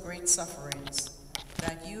midst of great sufferings,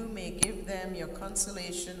 that you may give them your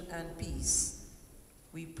consolation and peace.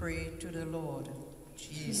 We pray to the Lord.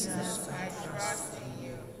 Jesus, I trust in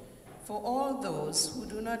you. For all those who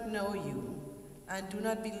do not know you and do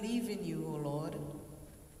not believe in you, O Lord,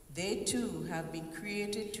 they too have been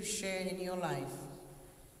created to share in your life.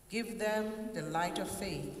 Give them the light of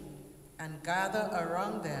faith and gather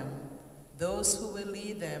around them those who will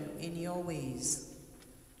lead them in your ways.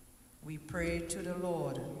 We pray to the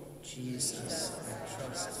Lord. Jesus, I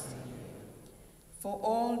trust in you. For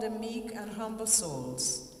all the meek and humble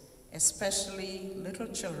souls, especially little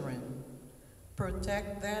children,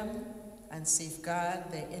 protect them and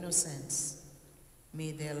safeguard their innocence.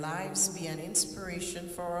 May their lives be an inspiration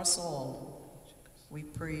for us all. We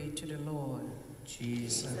pray to the Lord.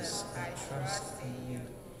 Jesus, I trust in you.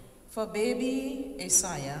 For baby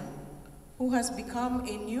Isaiah, who has become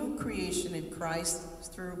a new creation in Christ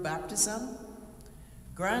through baptism,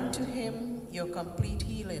 grant to him your complete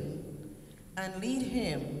healing and lead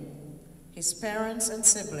him, his parents and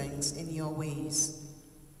siblings in your ways.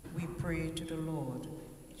 We pray to the Lord.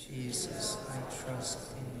 Jesus, I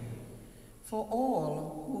trust in you. For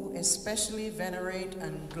all who especially venerate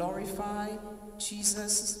and glorify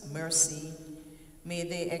Jesus' mercy, may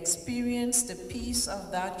they experience the peace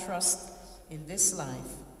of that trust in this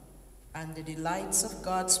life and the delights of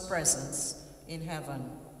God's presence in heaven.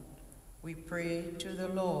 We pray to the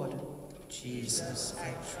Lord. Jesus,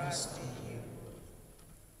 I trust in you.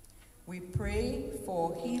 We pray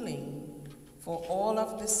for healing for all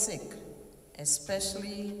of the sick,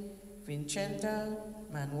 especially Vincenta,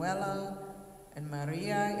 Manuela, and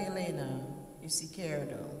Maria Elena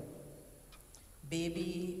Izquierdo,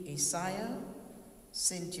 baby Isaiah,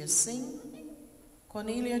 Cynthia Singh,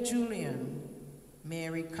 Cornelia Julian,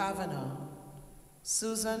 Mary Kavanagh,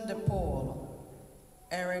 Susan DePaul,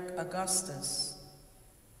 Eric Augustus,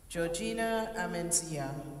 Georgina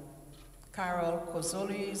Amenzia, Carol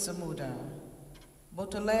Kozoli Zamuda,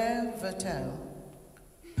 Baudelaire Vertel,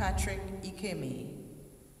 Patrick Ikemi,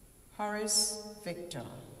 Horace Victor.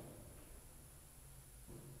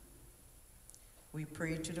 We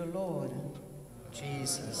pray to the Lord.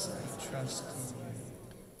 Jesus, I trust in you.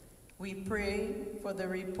 We pray for the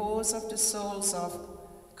repose of the souls of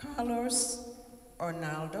Carlos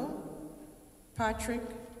Arnaldo, Patrick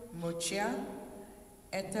Muccia,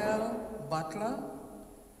 Ethel Butler,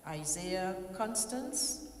 Isaiah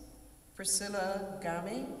Constance, Priscilla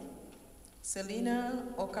Game, Selena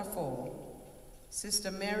Okafor,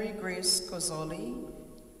 Sister Mary Grace Cozzoli,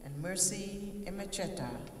 and Mercy Emecheta,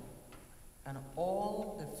 and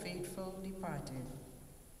all the faithful departed.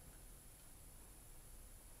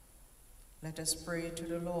 Let us pray to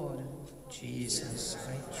the Lord. Jesus,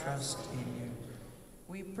 I trust in you.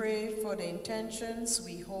 We pray for the intentions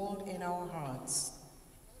we hold in our hearts.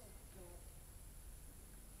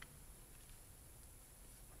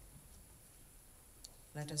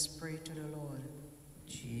 Let us pray to the Lord.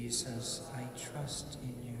 Jesus, I trust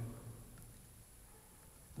in you.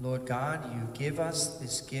 Lord God, you give us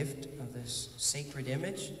this gift of this sacred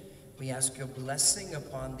image. We ask your blessing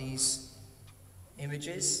upon these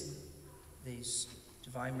images, these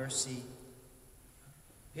Divine Mercy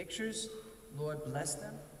pictures. Lord, bless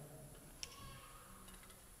them.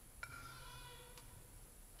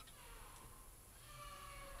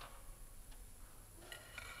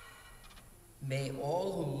 May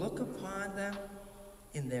all who look upon them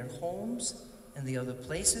in their homes and the other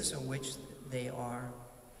places in which they are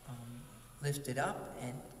lifted up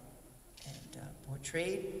and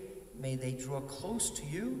portrayed, may they draw close to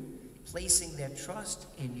you, placing their trust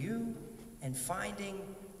in you and finding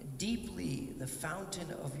deeply the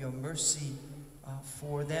fountain of your mercy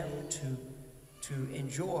for them to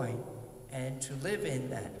enjoy and to live in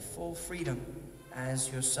that full freedom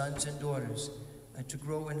as your sons and daughters, to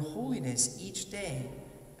grow in holiness each day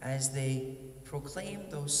as they proclaim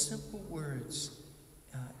those simple words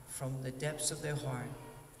from the depths of their heart.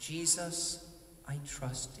 Jesus, I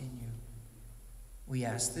trust in you. We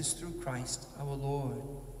ask this through Christ our Lord.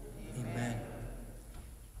 Amen.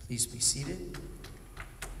 Please be seated.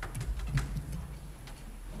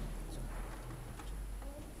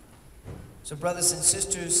 So brothers and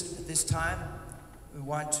sisters, at this time, we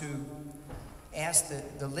want to ask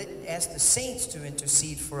the saints to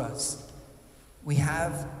intercede for us. We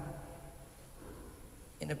have,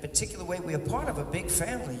 in a particular way, we are part of a big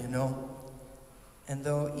family, you know. And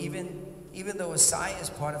even though Isaiah is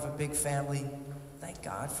part of a big family, thank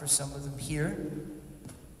God for some of them here.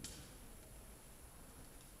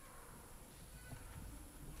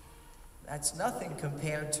 That's nothing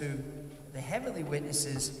compared to the heavenly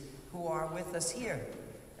witnesses who are with us here.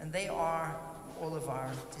 And they are all of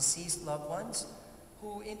our deceased loved ones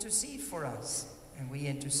who intercede for us, and we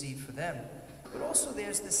intercede for them. But also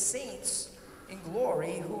there's the saints in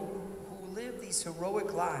glory who live these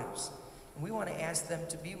heroic lives. And we want to ask them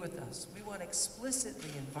to be with us. We want to explicitly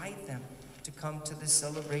invite them to come to this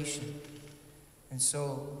celebration. And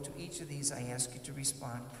so to each of these I ask you to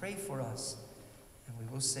respond. Pray for us, and we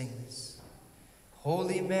will sing this.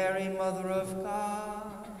 Holy Mary, Mother of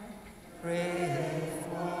God, pray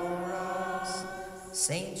for us.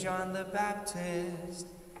 Saint John the Baptist,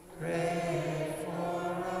 pray for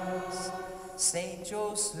us. Saint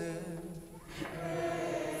Joseph,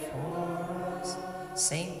 pray for us.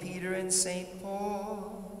 Saint Peter and Saint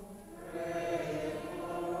Paul, pray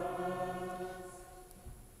for us.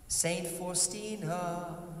 Saint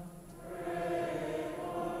Faustina, pray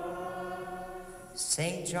for us.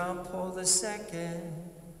 Saint John Paul II,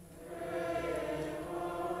 pray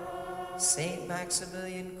for us. Saint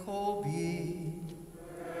Maximilian Kolbe,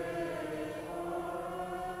 pray for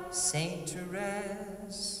us. Saint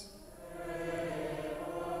Therese, pray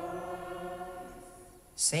for us.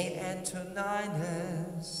 Saint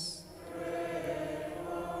Antoninus, pray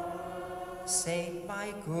for us. Saint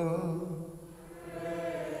Michael,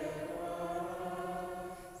 pray for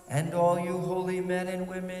us. And all you holy men and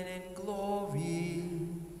women in glory,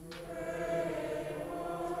 pray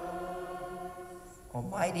for us.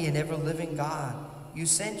 Almighty and ever-living God, you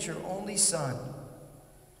sent your only Son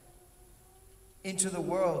into the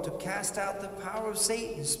world to cast out the power of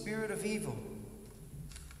Satan, spirit of evil.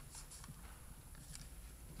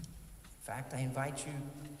 In fact, I invite you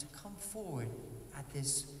to come forward at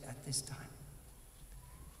this time,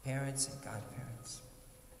 parents and godparents,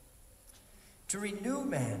 to renew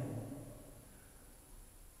man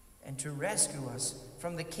and to rescue us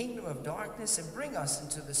from the kingdom of darkness and bring us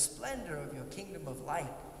into the splendor of your kingdom of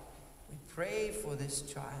light. We pray for this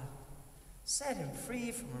child. Set him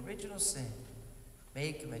free from original sin.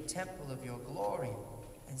 Make him a temple of your glory,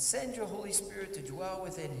 and send your Holy Spirit to dwell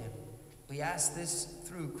within him. We ask this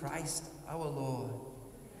through Christ our Lord.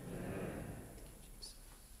 Amen.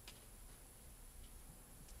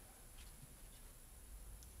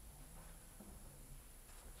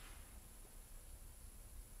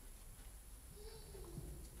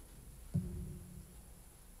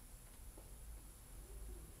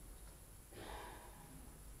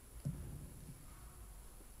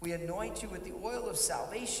 We anoint you with the oil of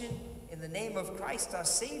salvation in the name of Christ our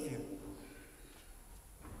Savior.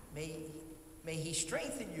 May he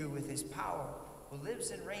strengthen you with his power, who lives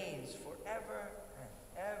and reigns forever and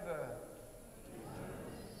ever.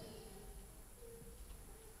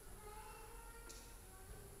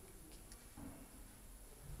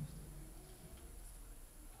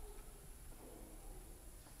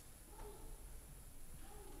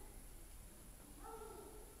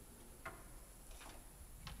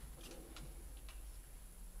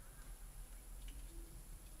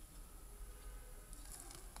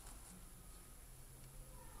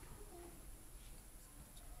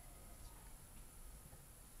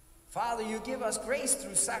 Father, you give us grace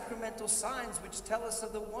through sacramental signs which tell us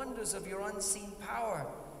of the wonders of your unseen power.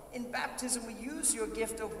 In baptism, we use your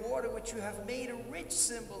gift of water, which you have made a rich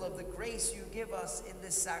symbol of the grace you give us in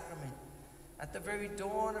this sacrament. At the very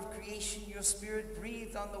dawn of creation, your Spirit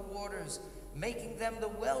breathed on the waters, making them the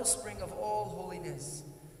wellspring of all holiness.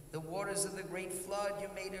 The waters of the great flood, you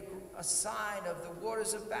made a sign of the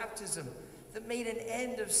waters of baptism that made an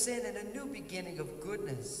end of sin and a new beginning of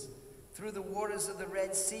goodness. Through the waters of the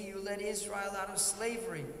Red Sea, you led Israel out of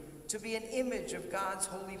slavery to be an image of God's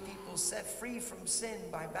holy people set free from sin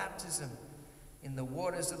by baptism. In the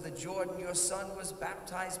waters of the Jordan, your Son was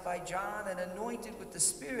baptized by John and anointed with the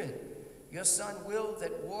Spirit. Your Son willed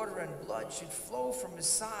that water and blood should flow from his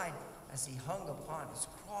side as he hung upon his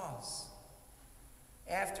cross.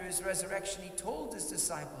 After his resurrection, he told his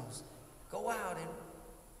disciples, "Go out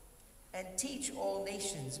and teach all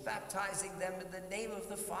nations, baptizing them in the name of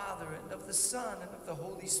the Father and of the Son and of the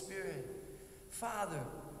Holy Spirit." Father,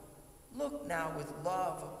 look now with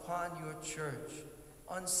love upon your church.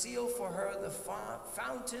 Unseal for her the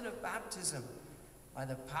fountain of baptism. By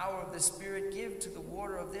the power of the Spirit, give to the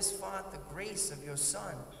water of this font the grace of your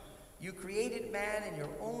Son. You created man in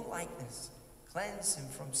your own likeness. Cleanse him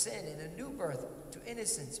from sin in a new birth to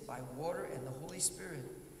innocence by water and the Holy Spirit.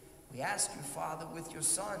 We ask you, Father, with your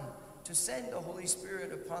Son, to send the Holy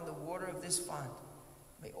Spirit upon the water of this font.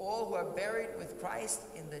 May all who are buried with Christ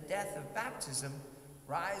in the death of baptism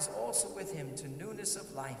rise also with him to newness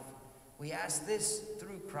of life. We ask this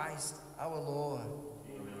through Christ our Lord.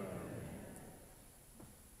 Amen.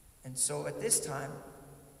 And so at this time,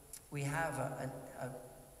 we have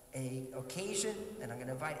a occasion, and I'm going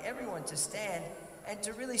to invite everyone to stand and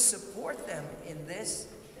to really support them in this,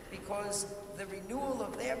 because the renewal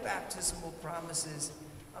of their baptismal promises,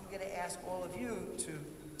 I'm going to ask all of you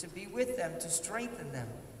to be with them, to strengthen them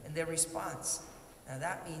in their response. Now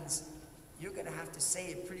that means you're going to have to say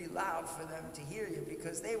it pretty loud for them to hear you,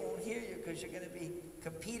 because they won't hear you because you're going to be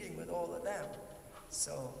competing with all of them.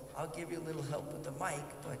 So I'll give you a little help with the mic,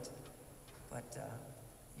 but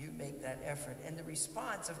you make that effort. And the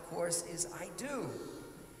response, of course, is "I do."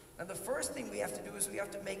 Now the first thing we have to do is we have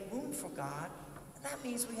to make room for God. And that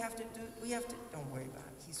means don't worry about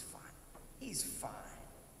it. He's fine. He's fine.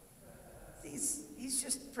 He's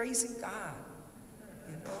just praising God.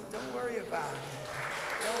 You know, don't worry about it.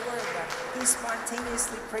 Don't worry about it. He's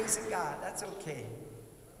spontaneously praising God. That's okay.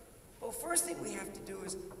 Well, first thing we have to do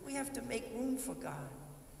is we have to make room for God.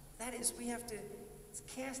 That is, we have to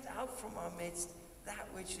cast out from our midst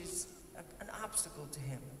that which is an obstacle to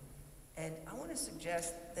him. And I want to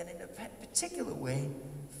suggest that in a particular way,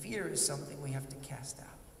 fear is something we have to cast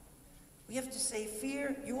out. We have to say,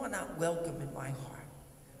 "Fear, you are not welcome in my heart.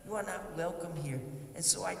 You are not welcome here. And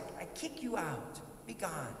so I kick you out. Be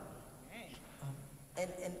gone."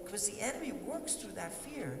 And because the enemy works through that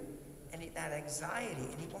fear and that anxiety,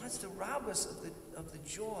 and he wants to rob us of the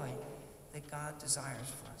joy that God desires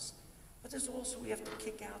for us. But there's also, we have to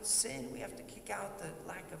kick out sin. We have to kick out the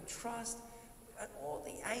lack of trust, all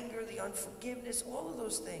the anger, the unforgiveness, all of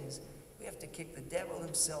those things. We have to kick the devil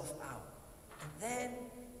himself out. And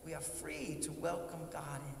then we are free to welcome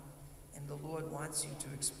God in. And the Lord wants you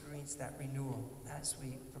to experience that renewal as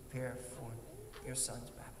we prepare for your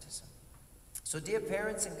son's baptism. So dear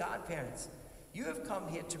parents and godparents, you have come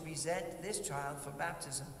here to present this child for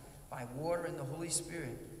baptism by water and the Holy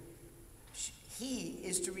Spirit. He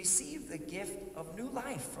is to receive the gift of new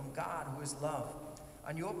life from God, who is love.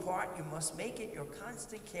 On your part, you must make it your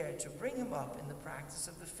constant care to bring him up in the practice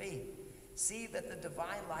of the faith. See that the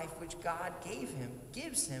divine life which God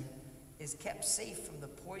gives him, is kept safe from the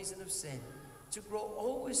poison of sin, to grow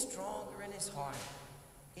always stronger in his heart.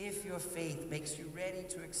 If your faith makes you ready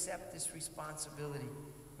to accept this responsibility,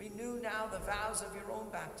 renew now the vows of your own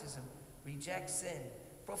baptism. Reject sin.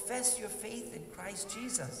 Profess your faith in Christ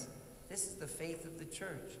Jesus. This is the faith of the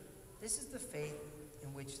church. This is the faith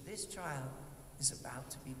in which this child is about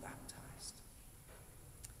to be baptized.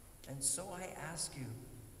 And so I ask you,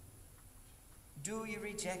 Do you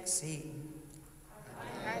reject Satan?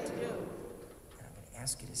 I do. And I'm going to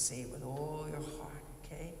ask you to say it with all your heart,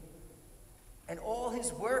 okay? And all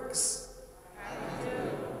his works. I do.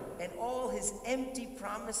 And all his empty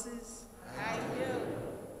promises. I do.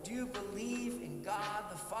 Do you believe in God,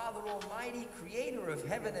 the Father Almighty, creator of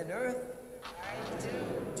heaven and earth? I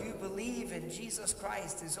do. Do you believe in Jesus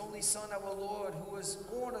Christ, his only Son, our Lord, who was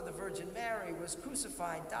born of the Virgin Mary, was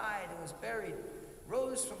crucified, died, and was buried,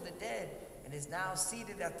 rose from the dead, and is now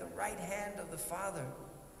seated at the right hand of the Father?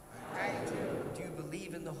 I do. Do you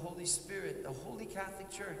believe in the Holy Spirit, the Holy Catholic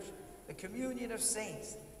Church, the communion of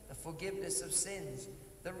saints, the forgiveness of sins,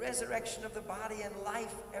 the resurrection of the body, and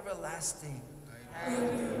life everlasting?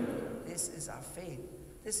 This is our faith.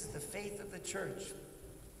 This is the faith of the church.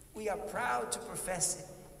 We are proud to profess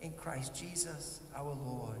it in Christ Jesus our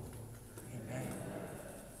Lord. Amen.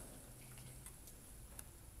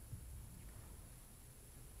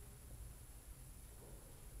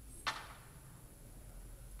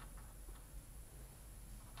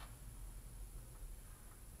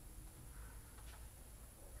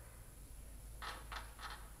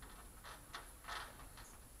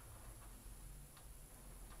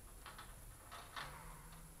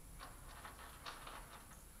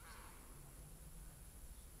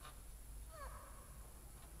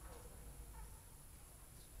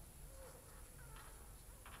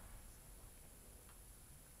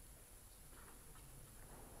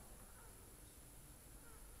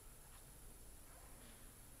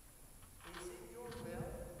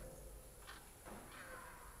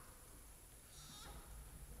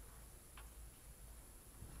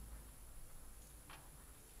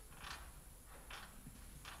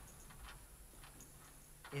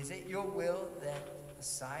 Is it your will that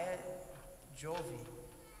Messiah Jovi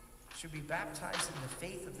should be baptized in the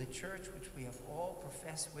faith of the church which we have all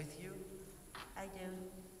professed with you? I do.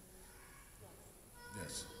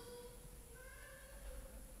 Yes.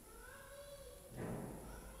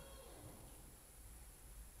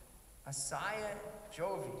 Messiah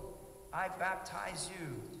Jovi, I baptize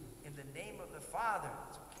you in the name of the Father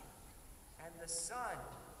and the Son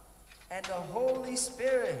and the Holy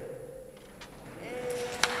Spirit.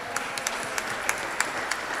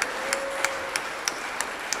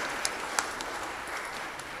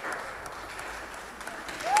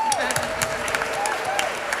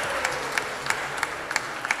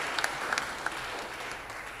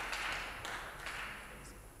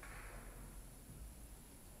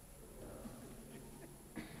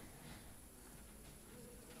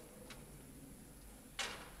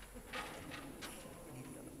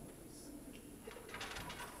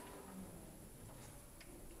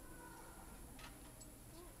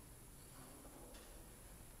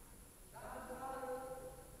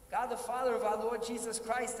 God, the Father of our Lord Jesus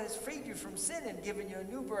Christ, has freed you from sin and given you a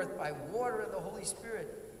new birth by water and the Holy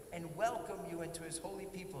Spirit, and welcomed you into his holy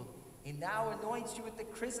people. He now anoints you with the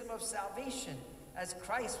chrism of salvation, as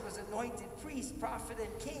Christ was anointed priest, prophet,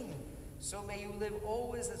 and king. So may you live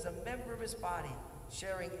always as a member of his body,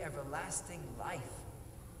 sharing everlasting life.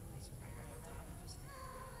 Just right on the top.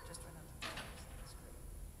 That's great.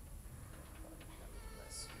 God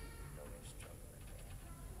bless you. You know you're struggling there.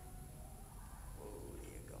 Oh,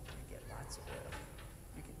 there you go. You get lots of oil.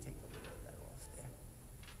 You can take a little of that off there.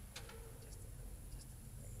 Just a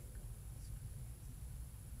little. There you go.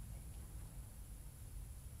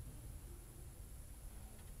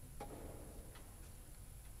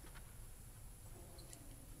 That's great.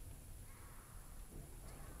 Thank you.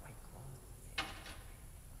 White cloth. Yeah.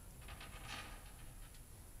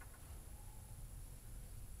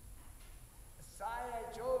 Messiah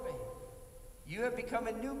Jove, you have become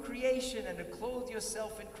a new creation and have clothed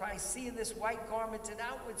yourself in Christ. See in this white garment an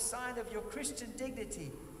outward sign of your Christian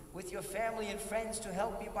dignity, with your family and friends to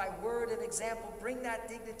help you by word and example bring that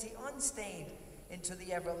dignity unstained into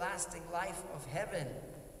the everlasting life of heaven.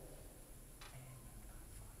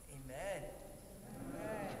 Amen.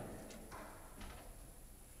 Amen.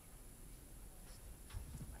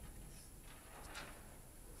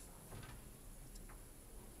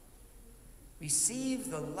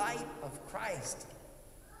 Receive the light of Christ.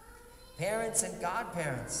 Parents and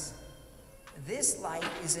godparents, this light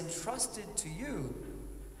is entrusted to you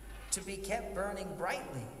to be kept burning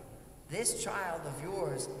brightly. This child of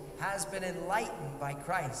yours has been enlightened by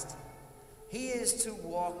Christ. He is to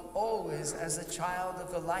walk always as a child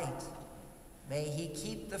of the light. May he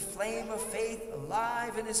keep the flame of faith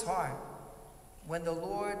alive in his heart. When the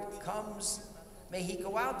Lord comes, may he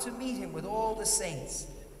go out to meet him with all the saints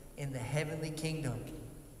in the heavenly kingdom.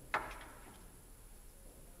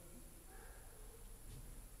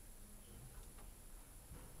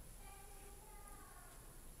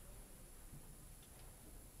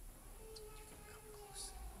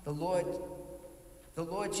 The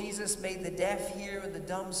Lord Jesus made the deaf hear and the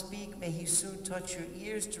dumb speak. May he soon touch your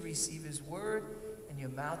ears to receive his word and your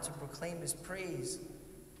mouth to proclaim his praise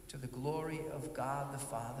to the glory of God the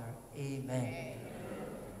Father. Amen.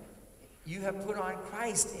 You have put on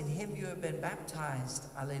Christ. In him you have been baptized.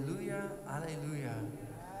 Alleluia, alleluia,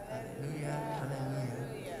 alleluia,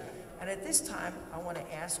 alleluia. And at this time, I want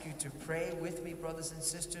to ask you to pray with me, brothers and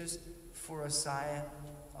sisters, for Isaiah,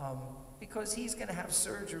 because he's going to have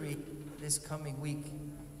surgery this coming week.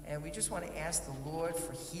 And we just want to ask the Lord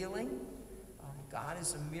for healing. God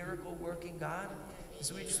is a miracle-working God.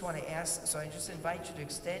 So we just want to ask, so I just invite you to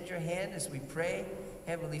extend your hand as we pray.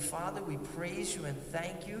 Heavenly Father, we praise you and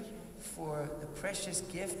thank you for the precious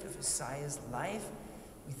gift of Isaiah's life.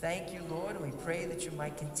 We thank you, Lord, and we pray that you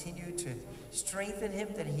might continue to strengthen him,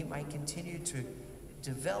 that he might continue to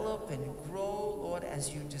develop and grow, Lord,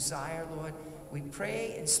 as you desire, Lord. We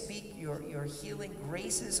pray and speak your healing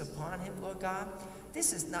graces upon him, Lord God.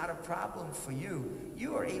 This is not a problem for you.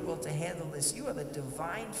 You are able to handle this. You are the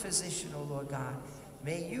divine physician, oh Lord God.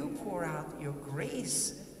 May you pour out your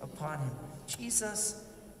grace upon him. Jesus,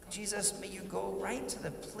 may you go right to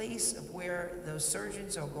the place of where those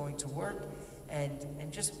surgeons are going to work and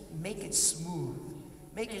just make it smooth.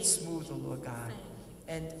 Make it smooth, oh Lord God.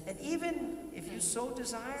 And even if you so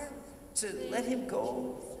desire to let him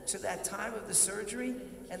go to that time of the surgery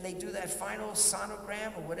and they do that final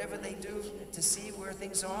sonogram or whatever they do to see where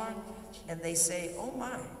things are, and they say, oh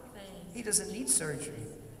my, he doesn't need surgery.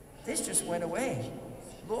 This just went away.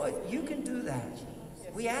 Lord, you can do that.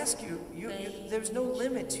 We ask you, there's no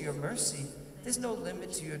limit to your mercy. There's no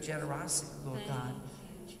limit to your generosity, Lord God.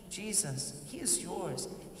 Jesus, he is yours.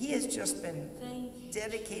 He has just been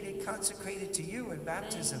dedicated, consecrated to you in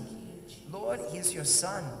baptism. Lord, he is your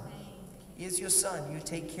son. He is your son. You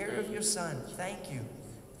take care of your son. Thank you.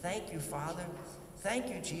 Thank you, Father. Thank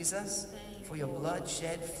you, Jesus, for your blood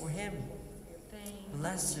shed for him.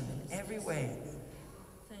 Bless him in every way.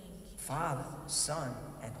 Father, Son,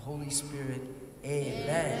 and Holy Spirit.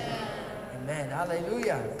 Amen. Amen.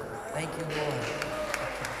 Hallelujah. Thank you, Lord.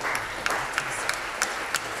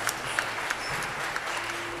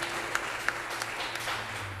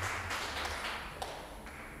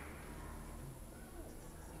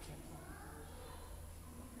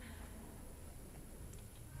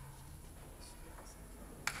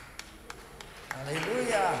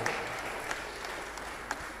 Hallelujah.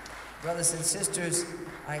 Brothers and sisters,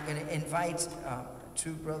 I'm going to invite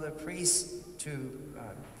two brother priests to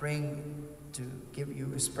give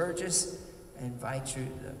you asperges. I invite you,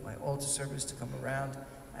 my altar service, to come around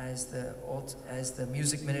as the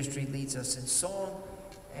music ministry leads us in song.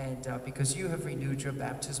 And because you have renewed your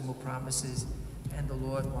baptismal promises, and the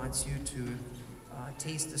Lord wants you to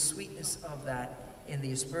taste the sweetness of that in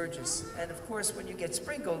the asperges. And of course, when you get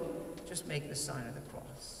sprinkled, just make the sign of the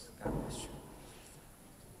cross. God bless you.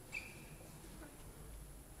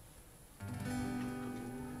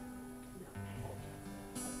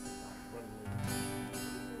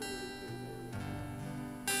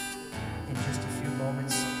 In just a few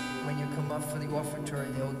moments, when you come up for the offertory,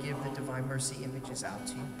 they'll give the Divine Mercy images out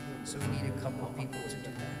to you. So we need a couple of people to do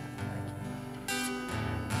that. Thank you.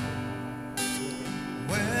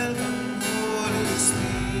 Welcome, Holy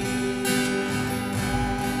Spirit.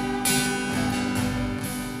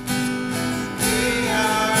 We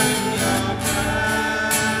are in your presence.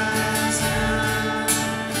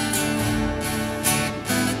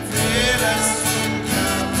 Fill us with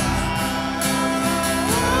your power.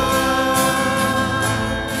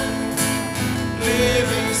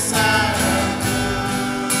 Live inside of us.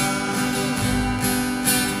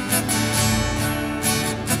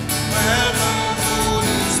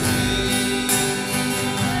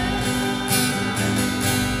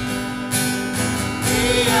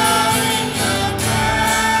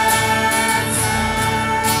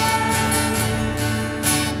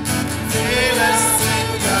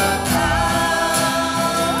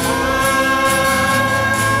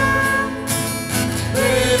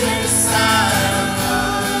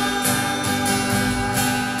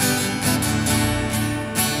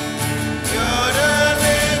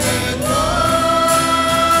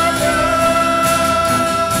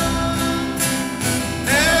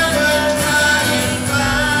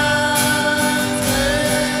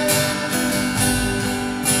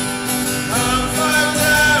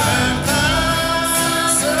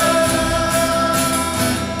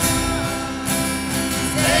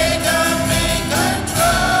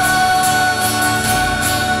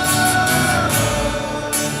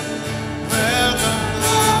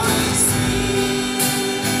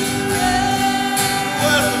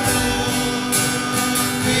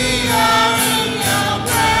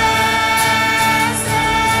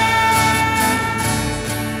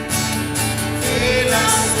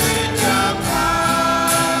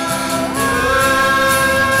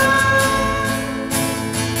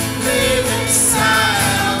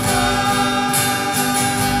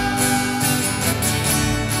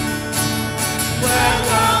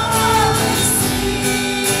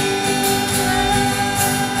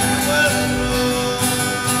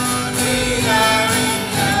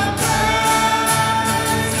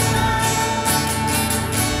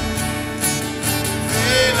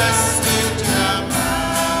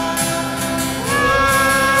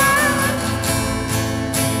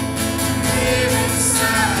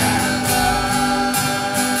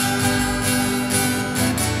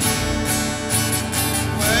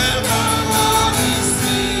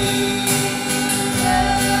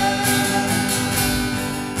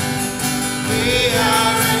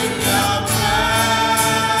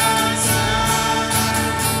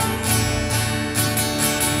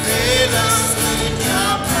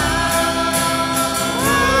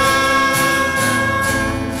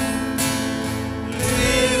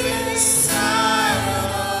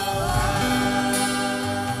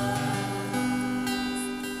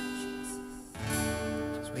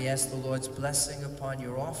 ask the Lord's blessing upon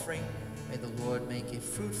your offering. May the Lord make it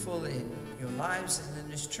fruitful in your lives and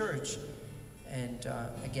in this church. And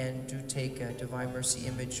again, do take a Divine Mercy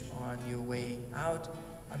image on your way out.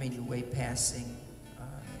 Your way passing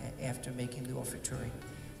after making the offertory.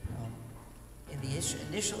 In the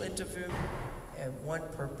initial interview, one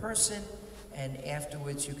per person, and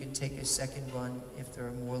afterwards you can take a second one if there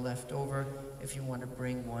are more left over, if you want to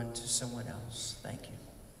bring one to someone else. Thank you.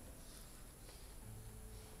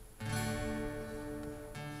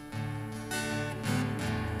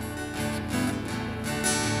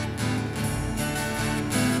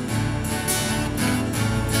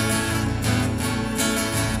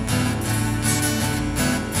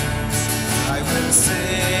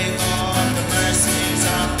 Sing of the mercies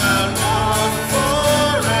of the Lord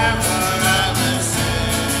forever.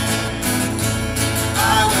 I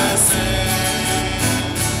will sing,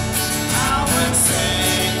 I will sing.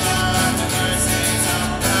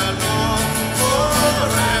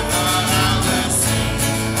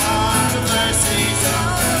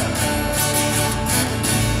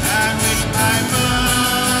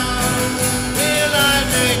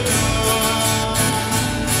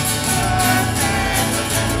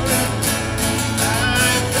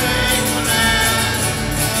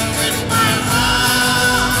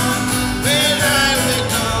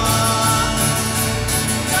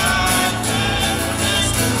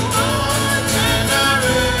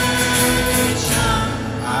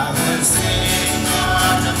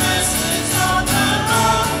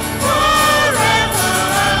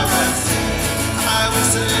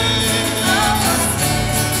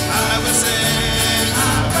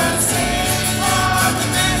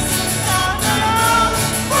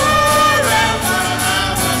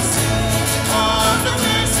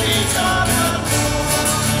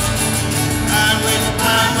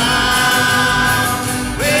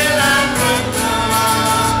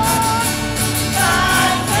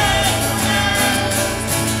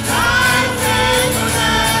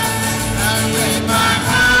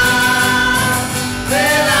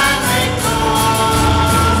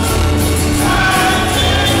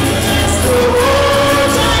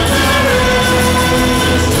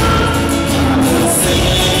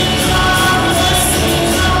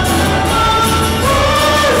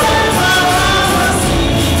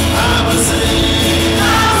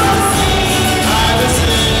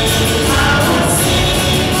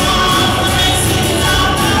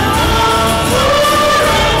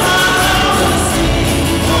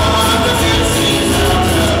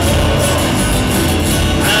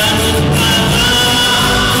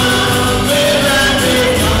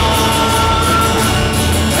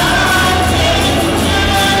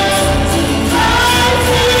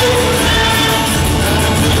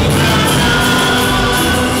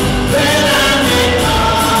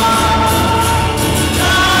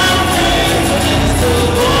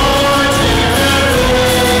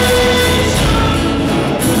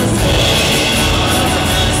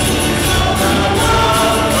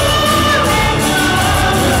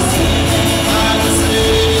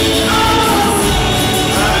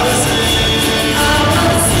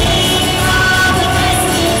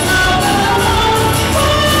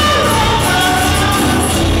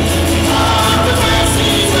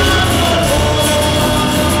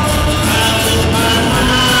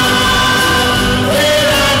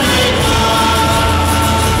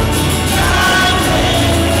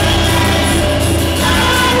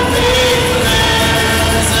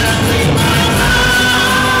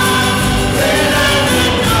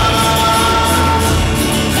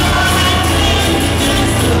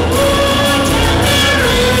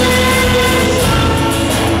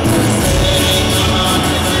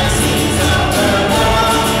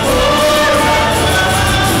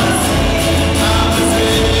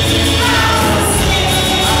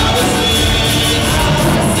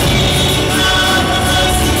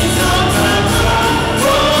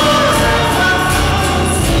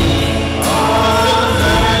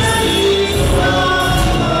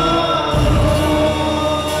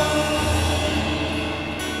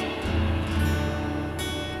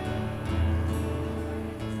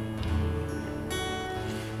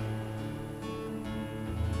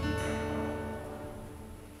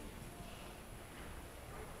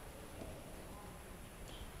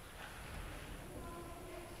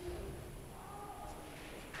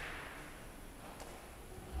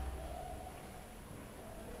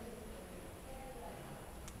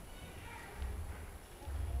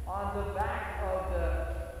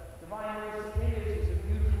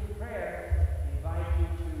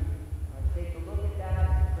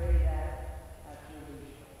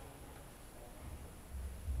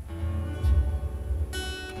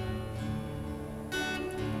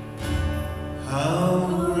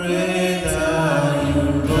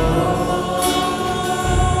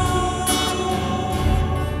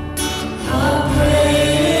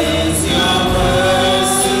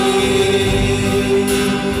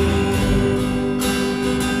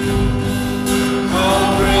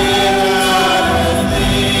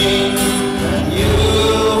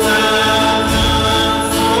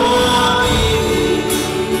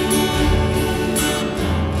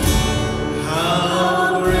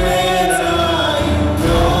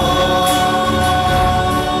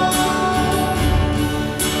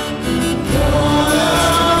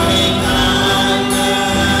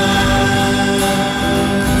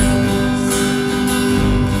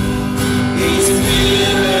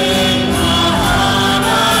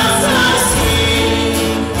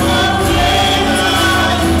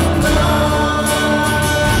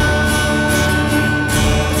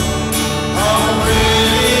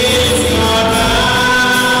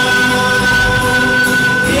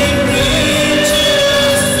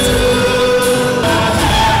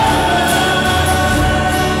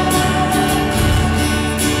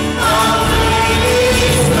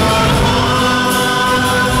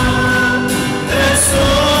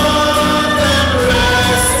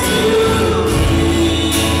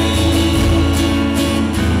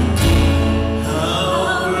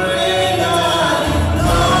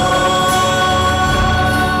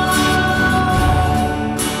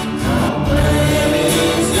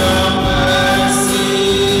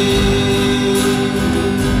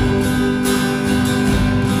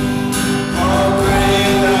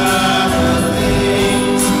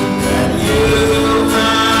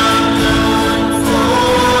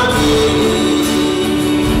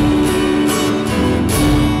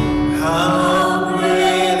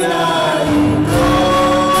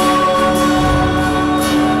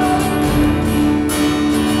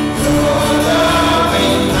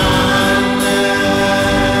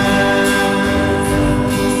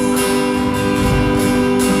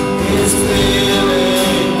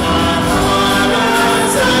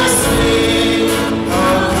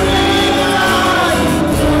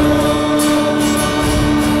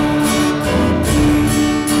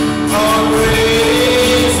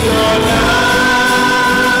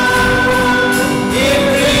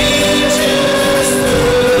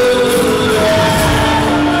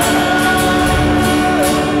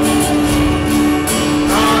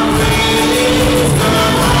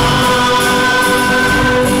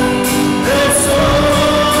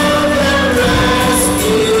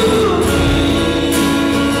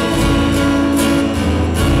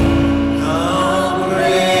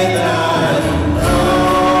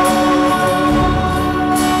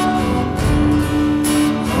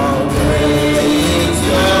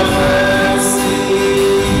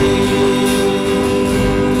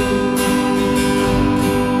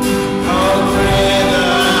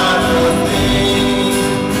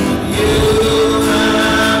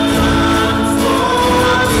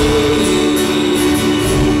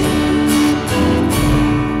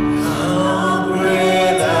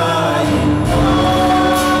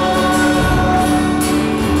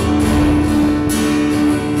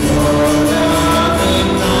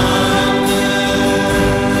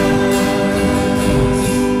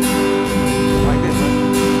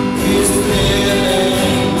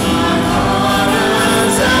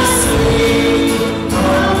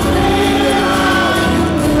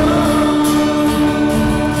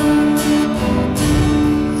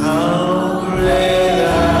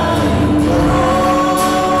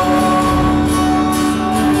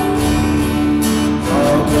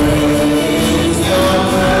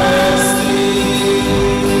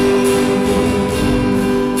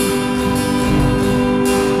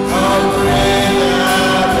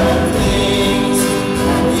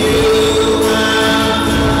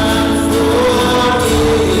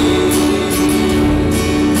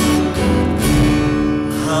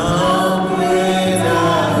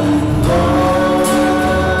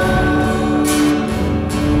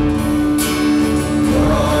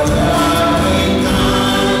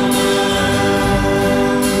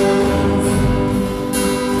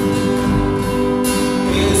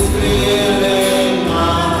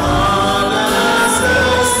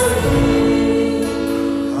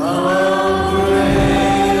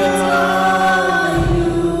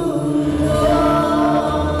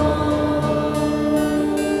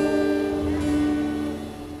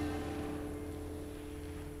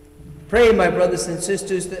 Pray, my brothers and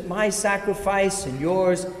sisters, that my sacrifice and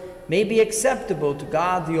yours may be acceptable to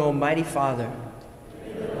God the Almighty Father.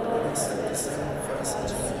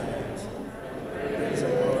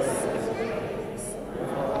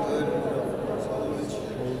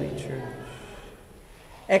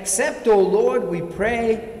 Accept, O Lord, we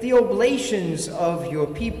pray, the oblations of your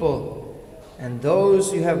people and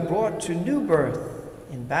those you have brought to new birth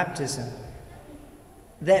in baptism,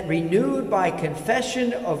 that renewed by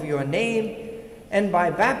confession of your name and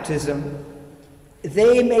by baptism,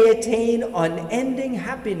 they may attain unending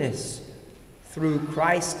happiness through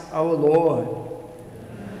Christ our Lord.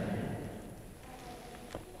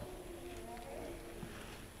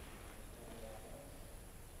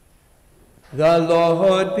 The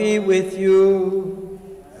Lord be with you.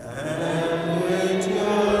 And with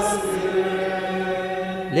your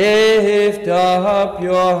spirit. Lift up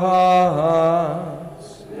your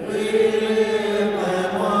hearts. We lift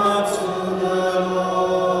them up to the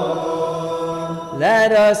Lord.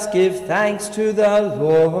 Let us give thanks to the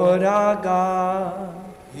Lord our God.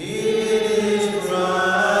 It is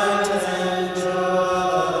right and just.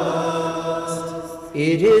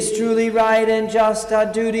 It is truly right and just, our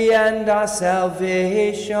duty and our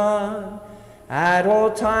salvation, at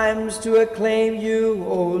all times to acclaim you,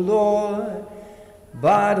 O Lord,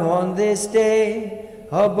 but on this day,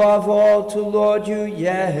 above all, to laud you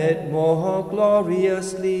yet more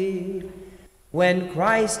gloriously, when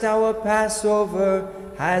Christ our Passover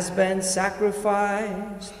has been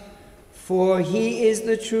sacrificed. For he is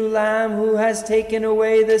the true Lamb who has taken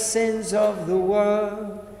away the sins of the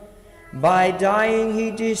world. By dying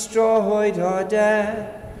he destroyed our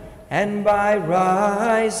death, and by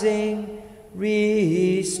rising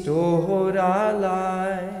restored our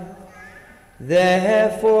life.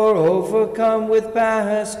 Therefore, overcome with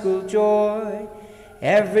paschal joy,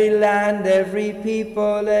 every land, every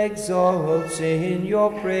people exalts in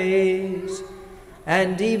your praise,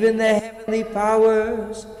 and even the heavenly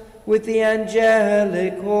powers with the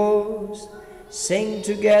angelic host sing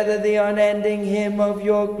together the unending hymn of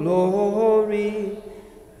your glory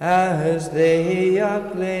as they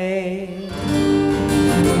acclaim.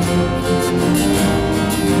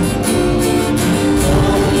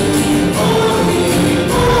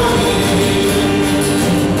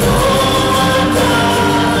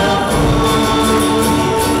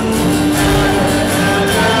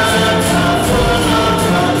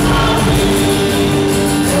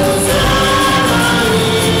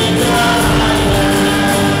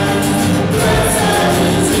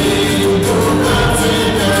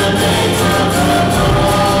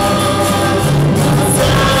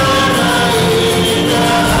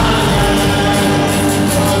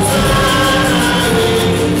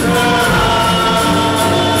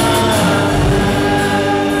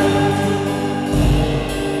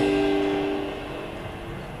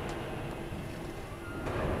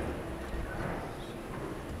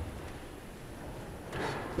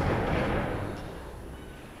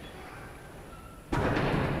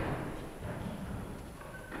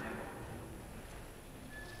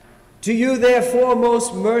 To you, therefore,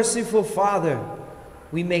 most merciful Father,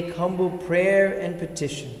 we make humble prayer and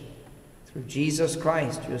petition through Jesus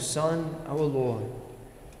Christ, your Son, our Lord,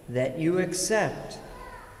 that you accept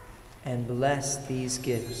and bless these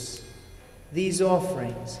gifts, these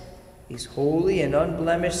offerings, these holy and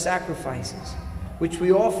unblemished sacrifices, which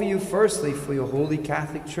we offer you firstly for your holy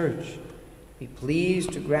Catholic Church. Be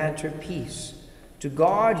pleased to grant her peace, to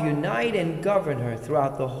guard, unite, and govern her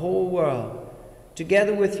throughout the whole world,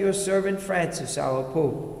 together with your servant Francis, our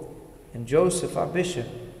Pope, and Joseph, our Bishop,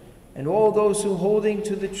 and all those who, holding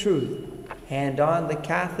to the truth, hand on the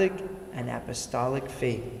Catholic and Apostolic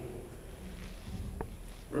faith.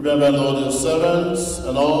 Remember, Lord, your servants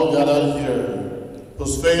and all gathered here,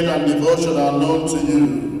 whose faith and devotion are known to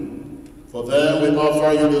you. For them we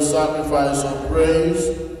offer you the sacrifice of praise,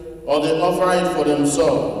 or they offer it for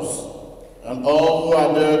themselves, and all who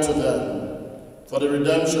are dear to them, for the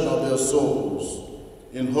redemption of their souls,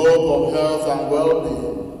 in hope of health and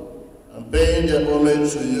well-being, and paying their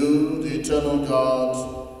homage to you, the eternal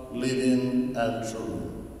God, living and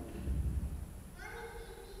true.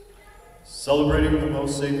 Celebrating the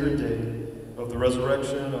most sacred day of the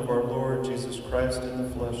resurrection of our Lord Jesus Christ in the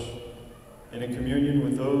flesh, and in communion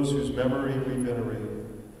with those whose memory we venerate,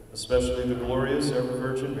 especially the glorious ever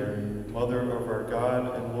Virgin Mary, Mother of our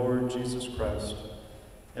God and Lord Jesus Christ,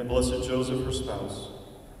 and blessed Joseph, her spouse,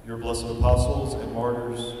 your blessed apostles and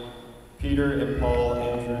martyrs, Peter and Paul,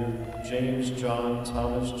 Andrew, James, John,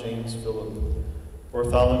 Thomas, James, Philip,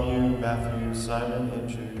 Bartholomew, Matthew, Simon, and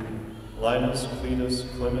Jude, Linus, Cletus,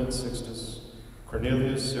 Clement, Sixtus,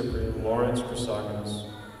 Cornelius, Cyprian, Lawrence, Chrysogonus,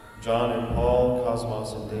 John and Paul,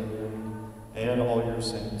 Cosmos and Damien, and all your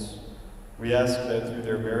saints. We ask that through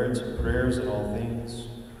their merits and prayers in all things,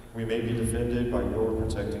 we may be defended by your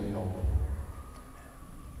protecting help.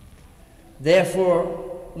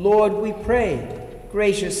 Therefore, Lord, we pray,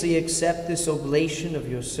 graciously accept this oblation of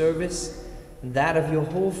your service and that of your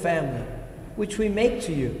whole family, which we make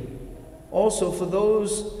to you. Also for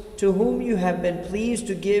those to whom you have been pleased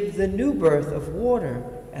to give the new birth of water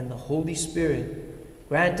and the Holy Spirit,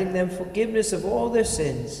 granting them forgiveness of all their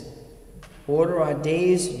sins. Order our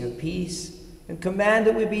days in your peace, and command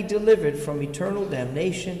that we be delivered from eternal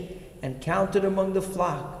damnation and counted among the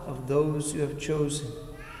flock of those you have chosen.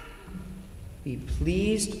 Be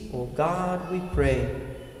pleased, O God, we pray,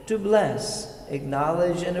 to bless,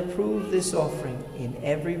 acknowledge, and approve this offering in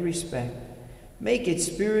every respect. Make it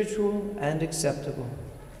spiritual and acceptable,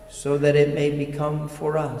 so that it may become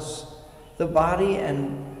for us the body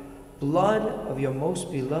and blood of your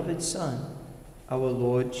most beloved Son, our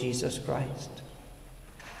Lord Jesus Christ.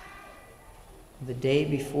 The day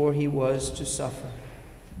before he was to suffer,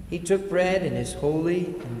 he took bread in his holy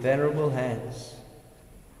and venerable hands.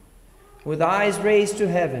 With eyes raised to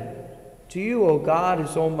heaven, to you, O God,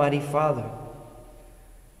 his almighty Father,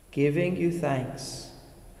 giving you thanks,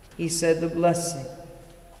 he said the blessing,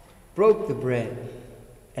 broke the bread,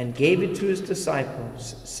 and gave it to his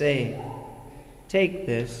disciples, saying, "Take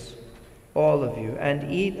this, all of you,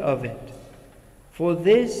 and eat of it, for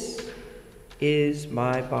this is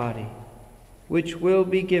my body, which will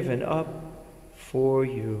be given up for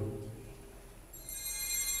you."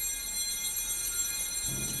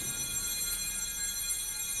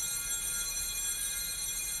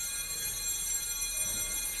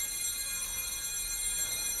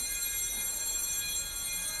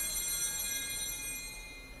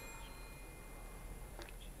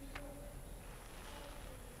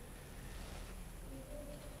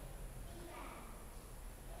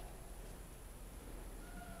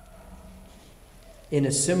 In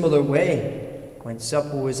a similar way, when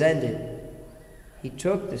supper was ended, he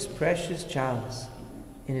took this precious chalice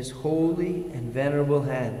in his holy and venerable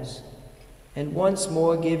hands, and once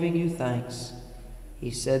more giving you thanks, he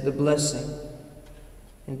said the blessing,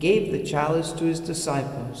 and gave the chalice to his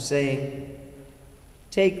disciples, saying,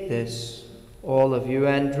 "Take this, all of you,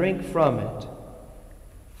 and drink from it,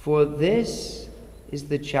 for this is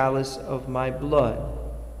the chalice of my blood,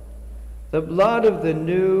 the blood of the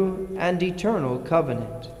new and eternal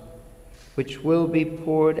covenant, which will be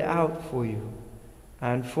poured out for you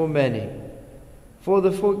and for many, for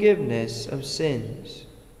the forgiveness of sins.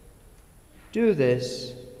 Do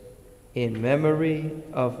this in memory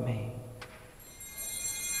of me."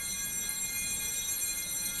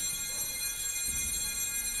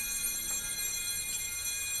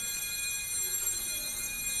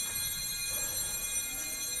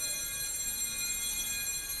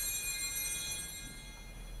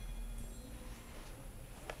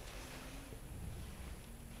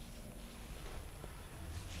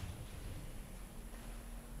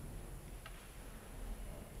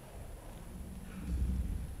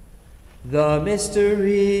 The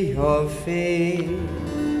mystery of faith.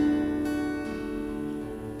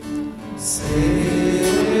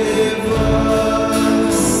 Save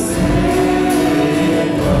us,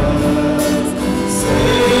 save us,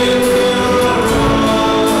 Savior of the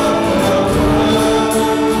world,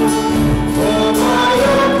 for by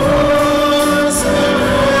your cross and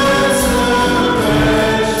resurrection,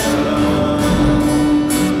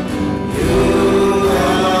 you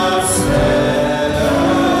have set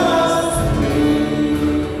us free.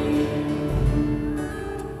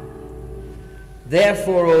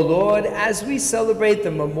 Therefore, O Lord, as we celebrate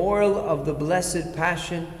the memorial of the Blessed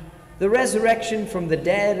Passion, the resurrection from the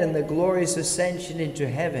dead, and the glorious ascension into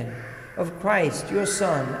heaven of Christ, your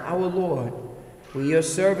Son, our Lord, we, your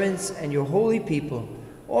servants and your holy people,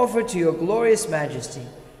 offer to your glorious majesty,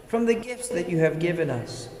 from the gifts that you have given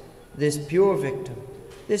us, this pure victim,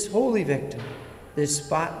 this holy victim, this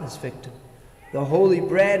spotless victim, the holy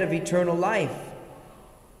bread of eternal life,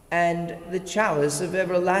 and the chalice of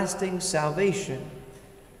everlasting salvation.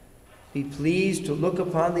 Be pleased to look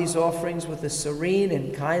upon these offerings with a serene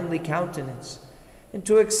and kindly countenance, and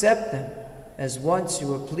to accept them, as once you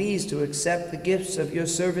were pleased to accept the gifts of your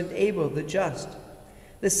servant Abel the just,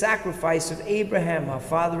 the sacrifice of Abraham our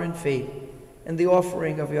father in faith, and the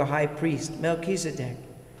offering of your high priest Melchizedek,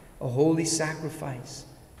 a holy sacrifice,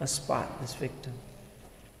 a spotless victim.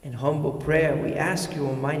 In humble prayer we ask you,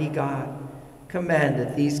 Almighty God, command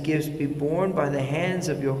that these gifts be borne by the hands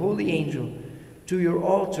of your holy angel to your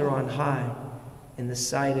altar on high, in the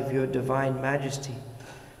sight of your divine majesty,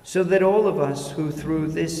 so that all of us who through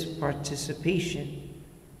this participation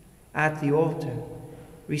at the altar,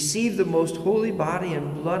 receive the most holy body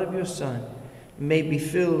and blood of your Son, and may be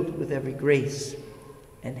filled with every grace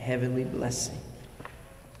and heavenly blessing.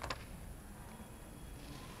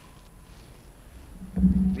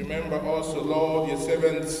 Remember also, Lord, your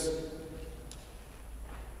servants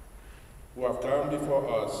who have come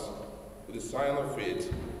before us with the sign of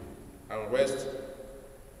faith and rest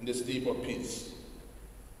in the sleep of peace.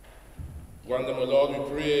 Grant them, O Lord, we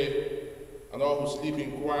pray, and all who sleep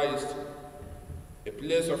in Christ, a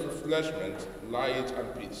place of refreshment, light,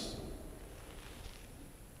 and peace.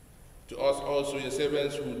 To us also, your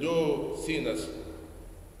servants who, though sinners,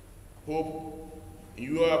 hope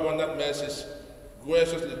in your abundant mercies,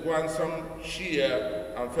 graciously grant some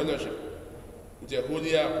share and fellowship with your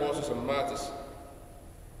holy apostles and martyrs,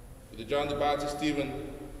 with the John the Baptist,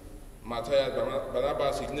 Stephen, Matthias,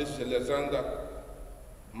 Barnabas, Ignatius, Alexander,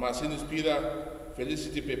 Marcinus, Peter,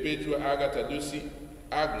 Felicity, Perpetua, Agatha, Lucy,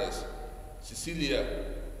 Agnes, Cecilia,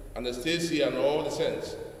 Anastasia, and all the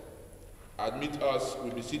saints. Admit us, we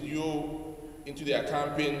beseech you, into their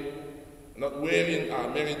camping, not wearing our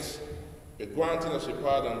merits, but granting us a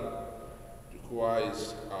pardon through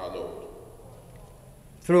Christ our Lord.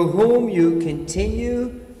 Through whom you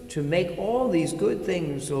continue to make all these good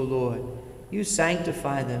things, O Lord. You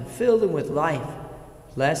sanctify them, fill them with life,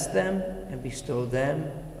 bless them, and bestow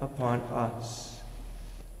them upon us.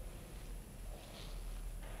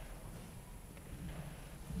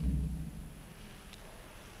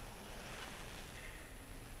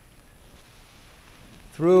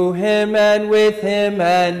 Through him and with him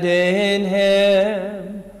and in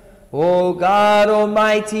him, O God,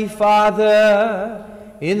 Almighty Father,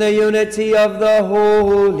 in the unity of the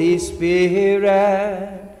Holy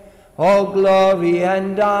Spirit, all glory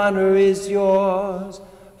and honor is yours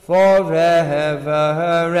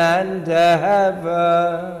forever and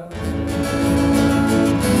ever.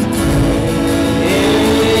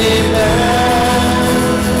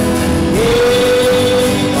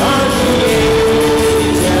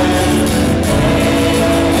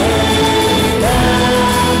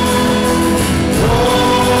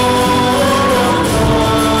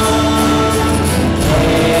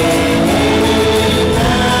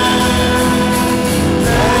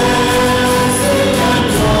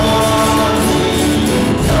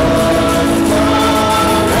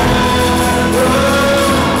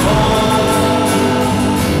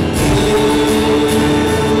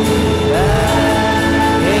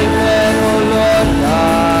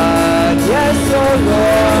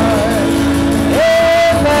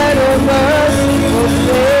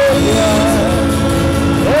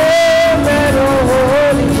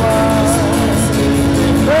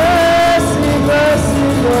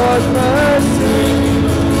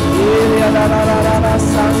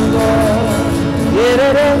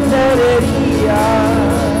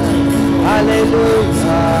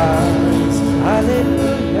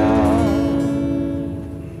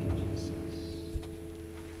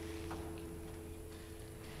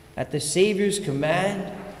 At the Savior's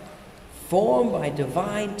command, formed by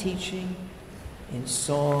divine teaching, in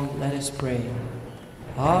song let us pray.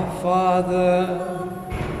 Our Father,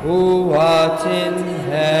 who art in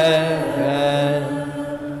heaven,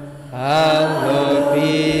 hallowed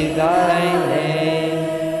be thy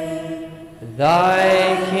name.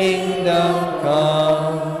 Thy kingdom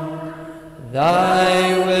come,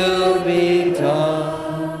 thy will be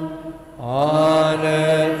done, on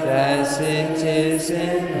earth as it is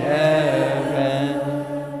in heaven.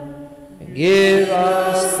 Give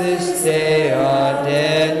us this day our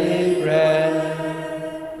daily bread,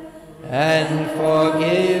 and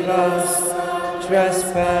forgive us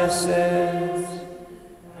trespasses,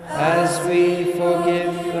 as we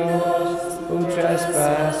forgive those who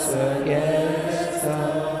trespass against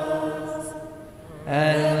us.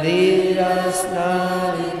 And lead us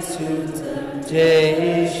not into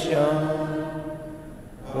temptation,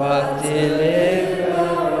 but deliver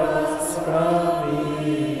us from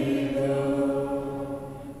evil.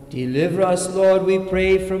 Deliver us, Lord, we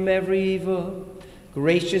pray, from every evil.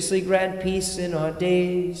 Graciously grant peace in our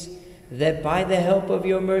days, that by the help of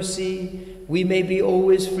your mercy we may be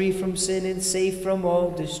always free from sin and safe from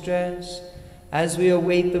all distress, as we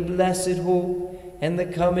await the blessed hope and the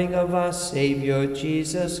coming of our Savior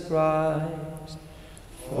Jesus Christ.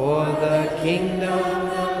 For the kingdom,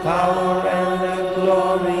 the power, and the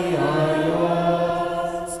glory are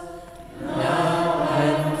yours, now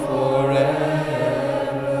and forever.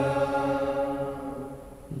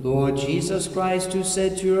 Lord Jesus Christ, who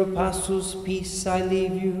said to your apostles, "Peace I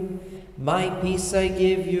leave you, my peace I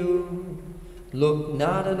give you," look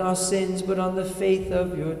not on our sins, but on the faith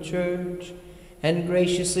of your church, and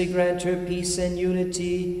graciously grant her peace and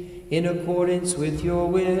unity in accordance with your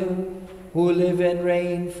will, who live and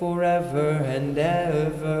reign forever and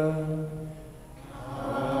ever.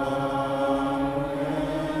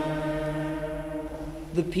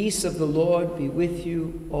 The peace of the Lord be with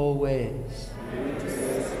you always.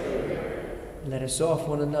 Let us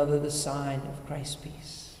offer one another the sign of Christ's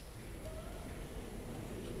peace.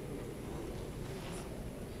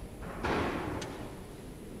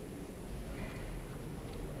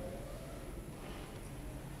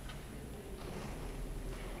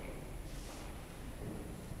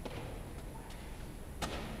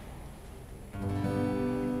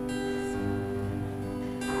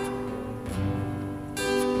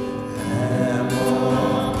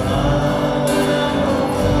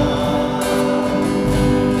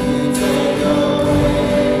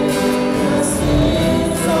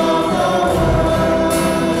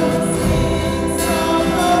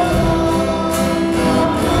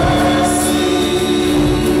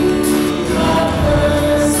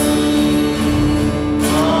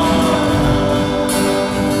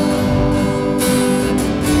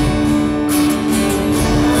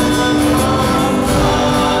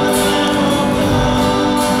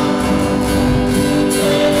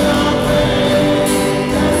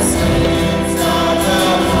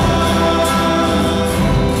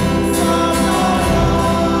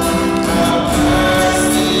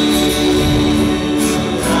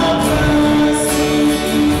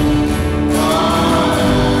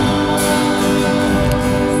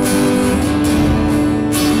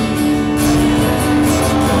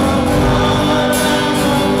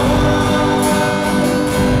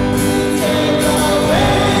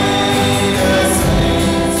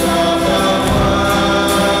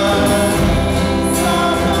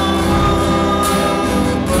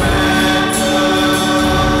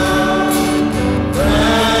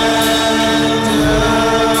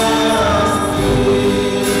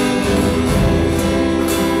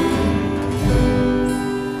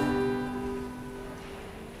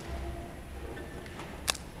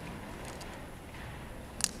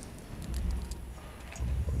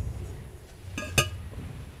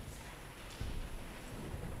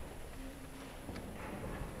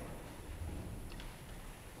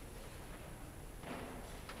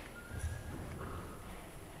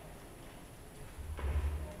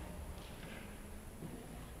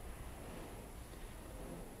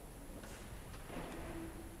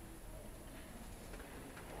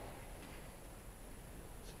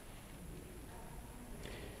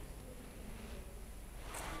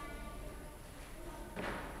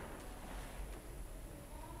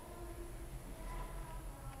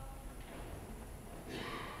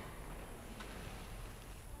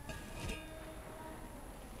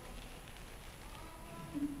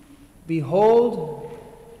 Behold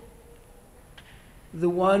the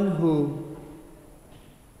one who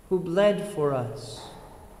bled for us,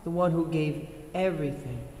 the one who gave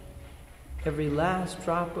everything, every last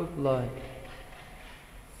drop of blood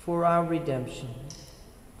for our redemption,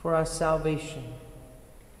 for our salvation,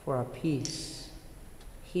 for our peace,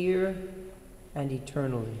 here and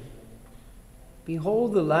eternally.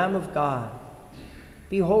 Behold the Lamb of God.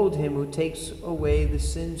 Behold him who takes away the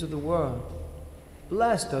sins of the world.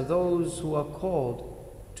 Blessed are those who are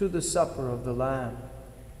called to the supper of the Lamb.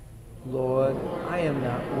 Lord, I am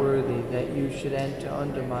not worthy that you should enter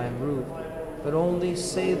under my roof, but only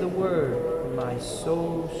say the word, and my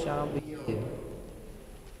soul shall be healed.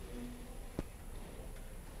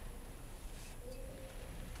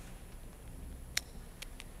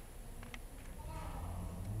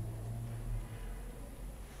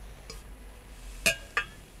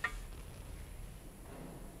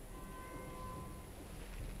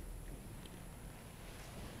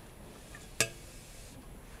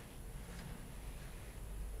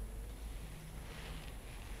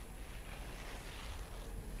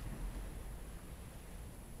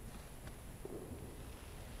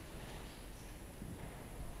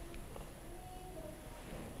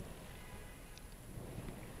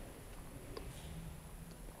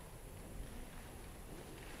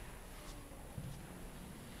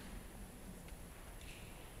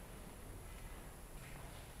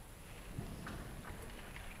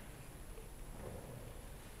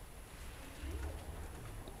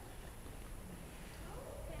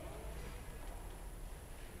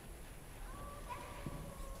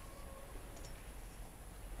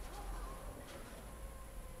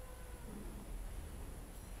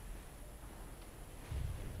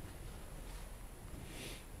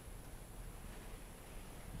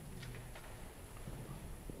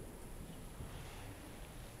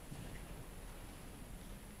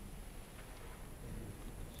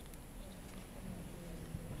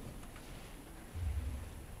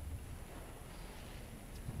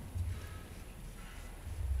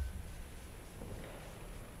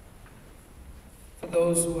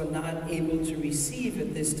 those who are not able to receive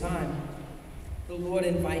at this time, the Lord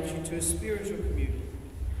invites you to a spiritual communion.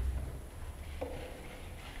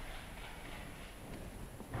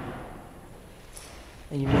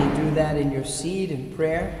 And you may do that in your seat in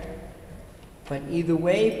prayer, but either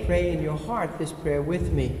way, pray in your heart this prayer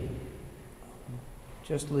with me.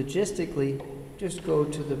 Just logistically, just go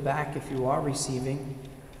to the back if you are receiving.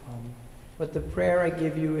 But the prayer I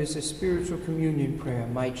give you is a spiritual communion prayer.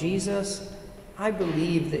 My Jesus, I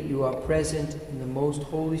believe that you are present in the most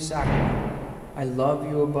holy sacrament. I love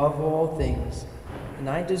you above all things, and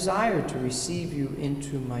I desire to receive you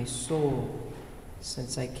into my soul.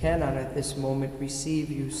 Since I cannot at this moment receive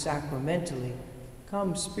you sacramentally,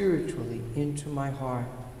 come spiritually into my heart.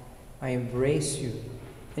 I embrace you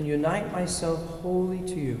and unite myself wholly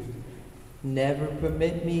to you. Never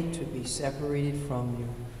permit me to be separated from you.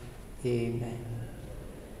 Amen.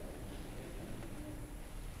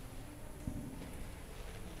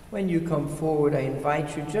 When you come forward, I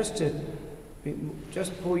invite you just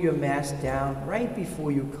pull your mask down right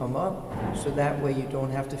before you come up, so that way you don't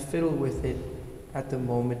have to fiddle with it at the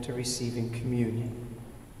moment of receiving communion.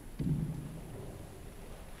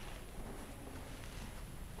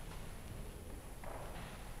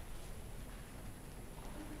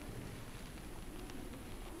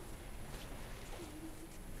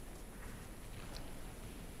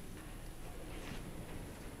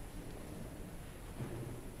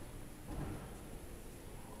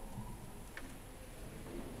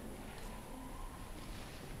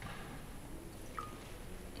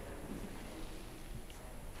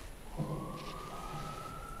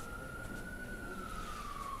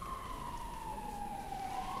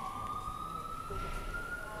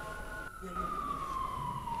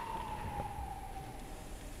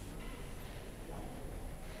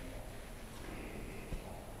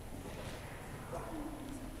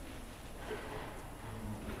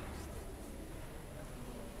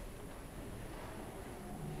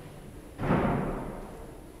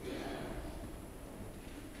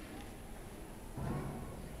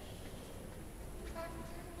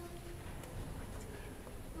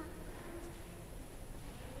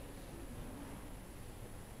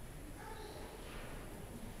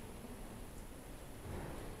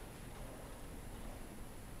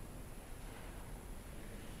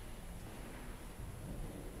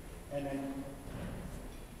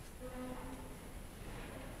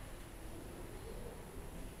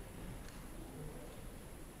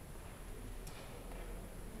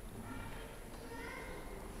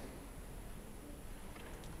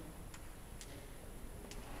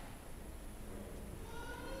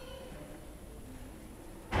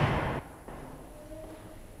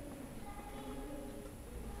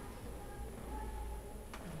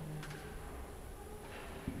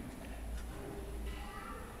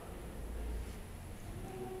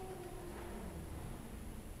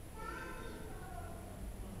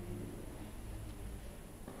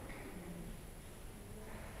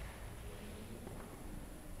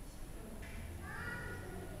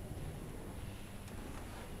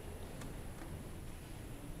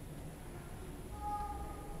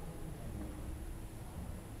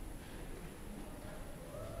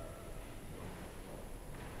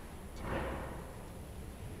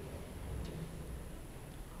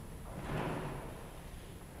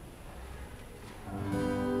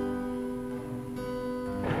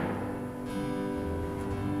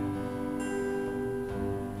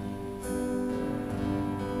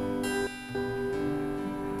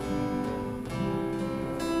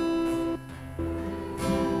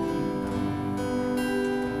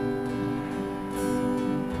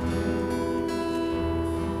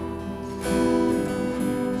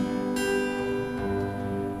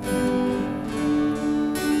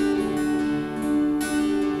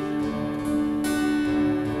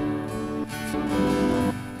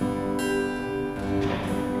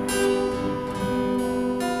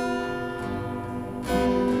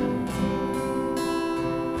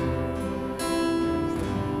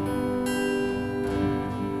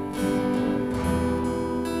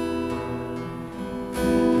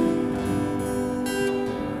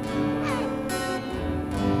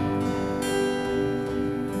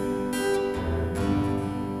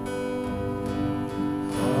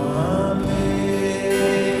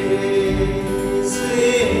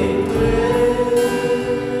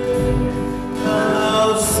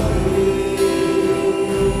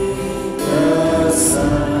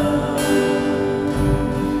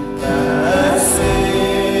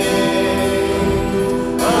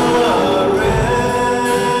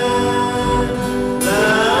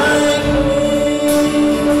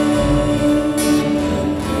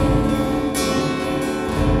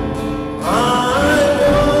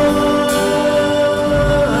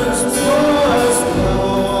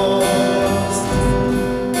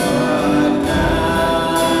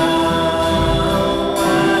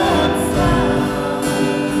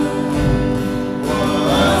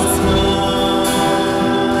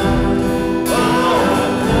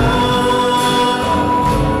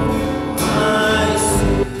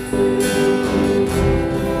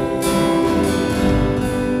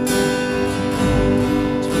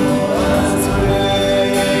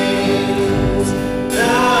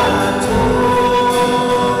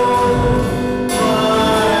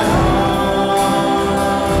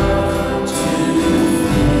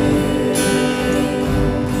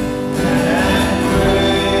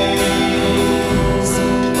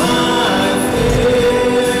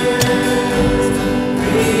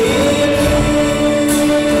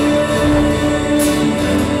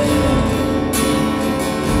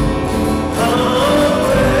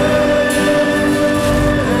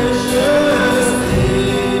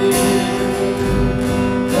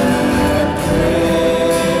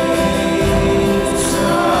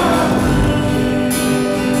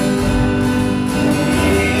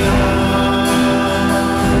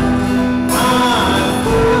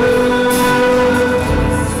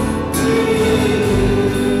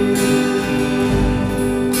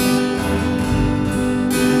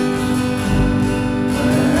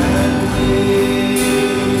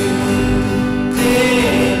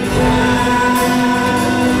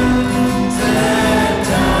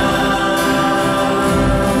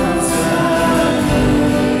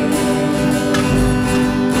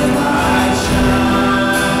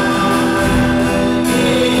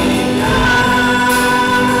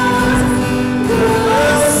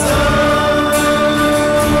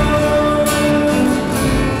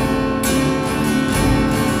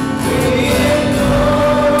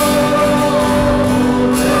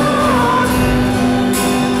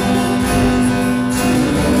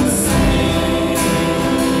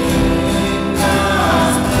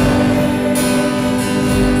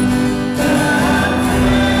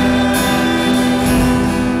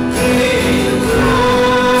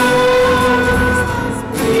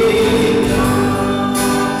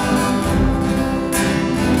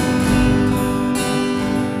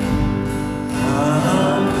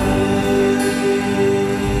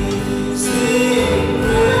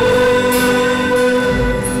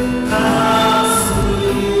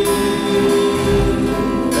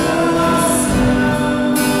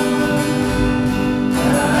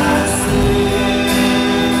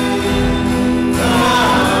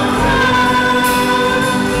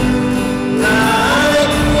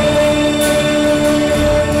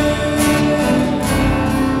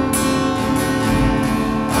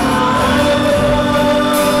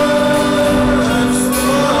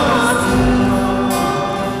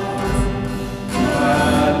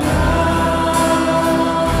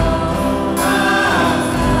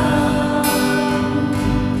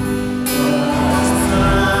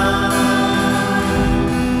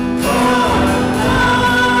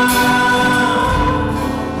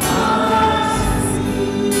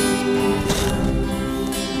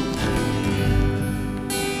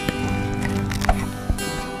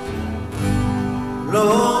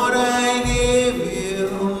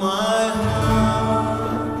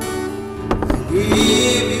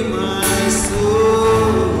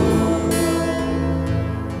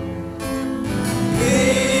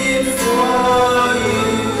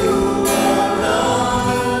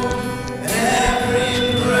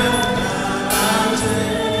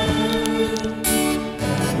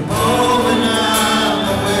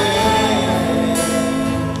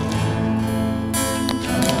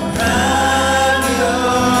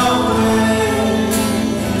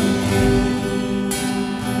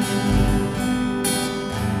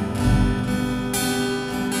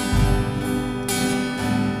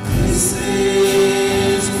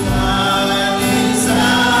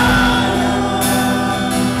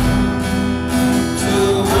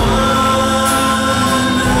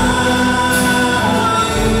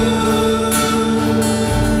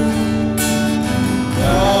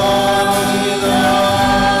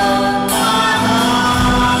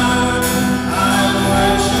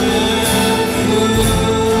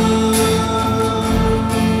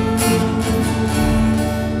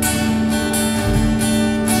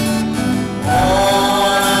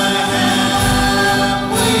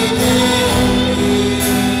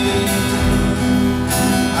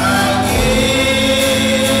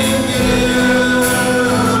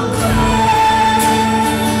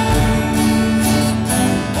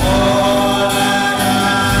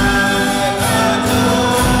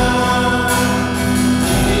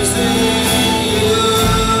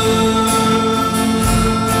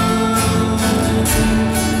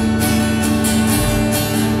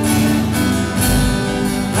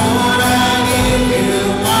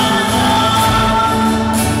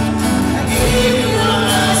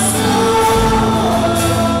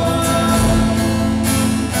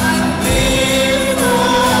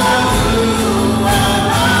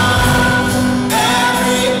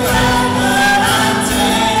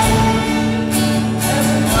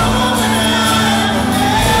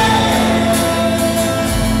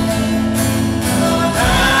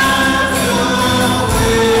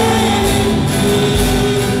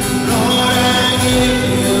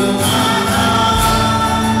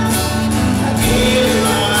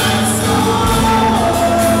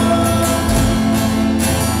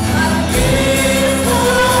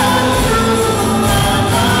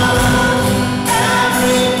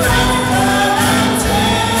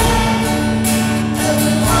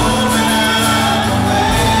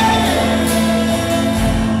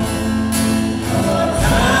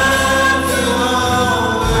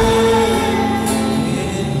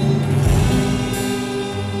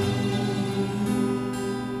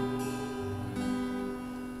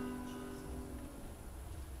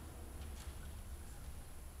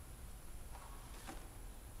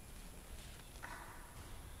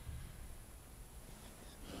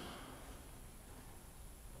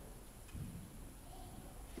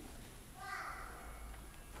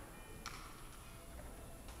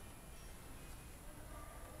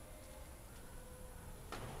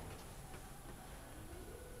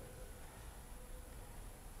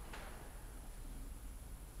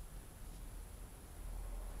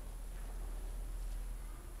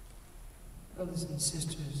 brothers and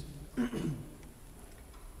sisters,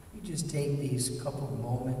 we just take these couple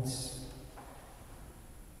moments,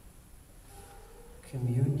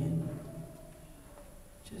 communion,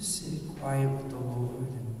 just sit quiet with the Lord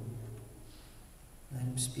and let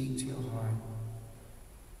him speak to your heart.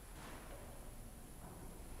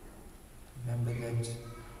 Remember that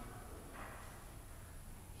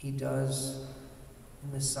he does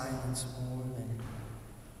in the silence more than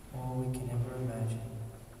all we can ever imagine.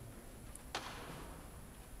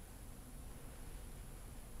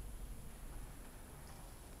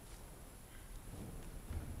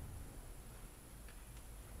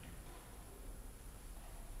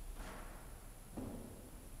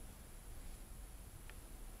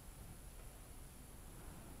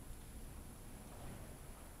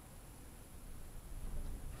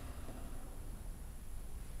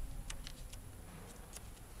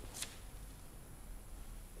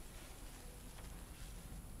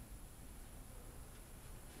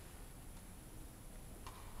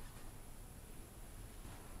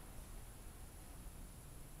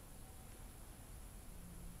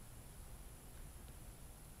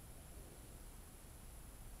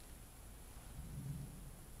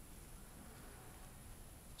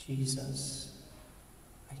 Jesus,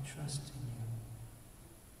 I trust in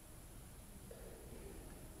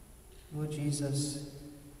you. Lord Jesus,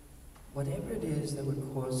 whatever it is that would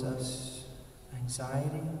cause us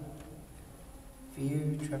anxiety,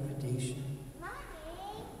 fear, trepidation,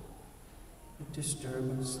 would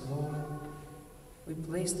disturb us, Lord, we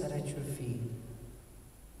place that at your feet.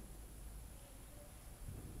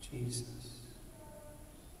 Jesus.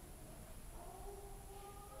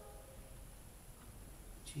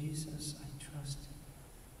 Jesus, I trust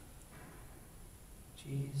in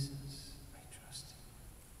you. Jesus, I trust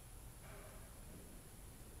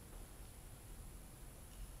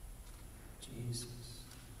in you. Jesus,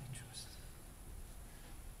 I trust in you.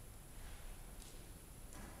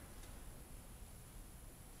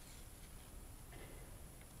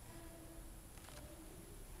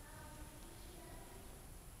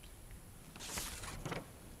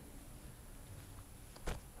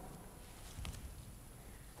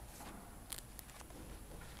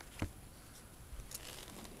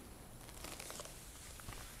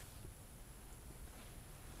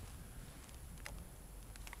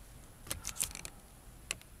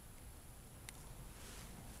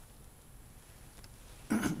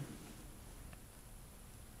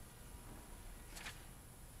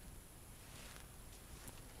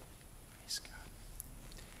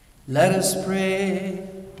 Let us pray.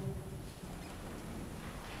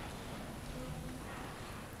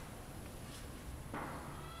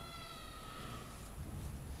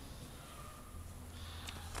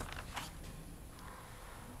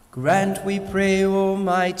 Grant, we pray,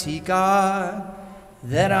 Almighty God,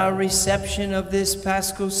 that our reception of this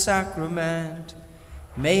Paschal Sacrament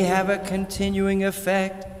may have a continuing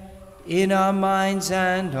effect in our minds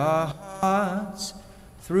and our hearts,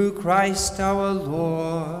 through Christ our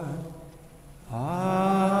Lord.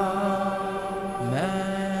 Amen.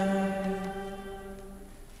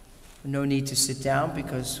 No need to sit down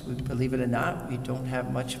because, believe it or not, we don't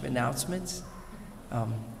have much of announcements.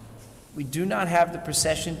 We do not have the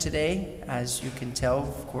procession today, as you can tell,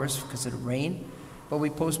 of course, because of the rain, but we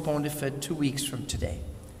postponed it for 2 weeks from today.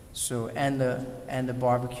 So, and the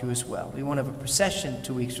barbecue as well. We won't have a procession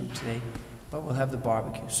 2 weeks from today, but we'll have the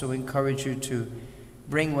barbecue. So we encourage you to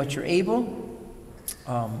bring what you're able,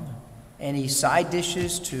 any side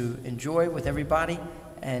dishes to enjoy with everybody,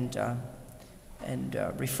 and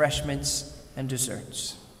refreshments and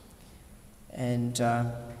desserts. And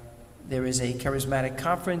there is a Charismatic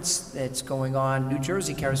conference that's going on, New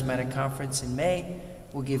Jersey Charismatic Conference in May.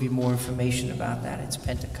 We'll give you more information about that. It's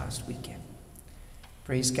Pentecost weekend.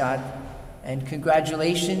 Praise God. And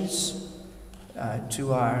congratulations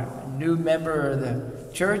to our new member of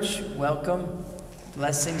the church. Welcome.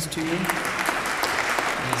 Blessings to you.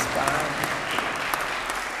 Praise God.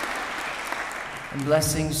 And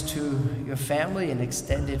blessings to your family and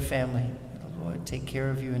extended family. May the Lord take care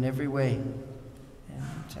of you in every way.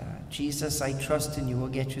 And Jesus, I trust in you. We'll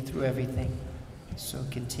get you through everything. So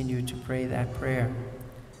continue to pray that prayer.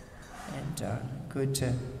 And good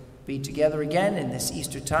to be together again in this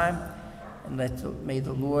Easter time. And may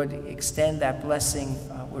the Lord extend that blessing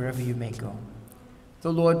wherever you may go.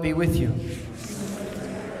 The Lord be with you.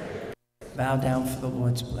 Bow down for the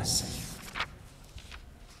Lord's blessing.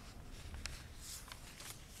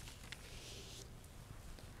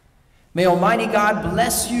 May Almighty God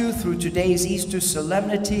bless you through today's Easter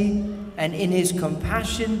solemnity, and in his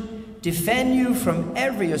compassion defend you from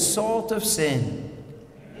every assault of sin.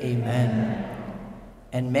 Amen.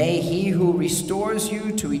 And may he who restores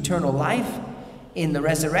you to eternal life in the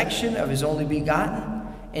resurrection of his only begotten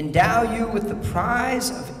endow you with the prize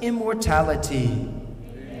of immortality.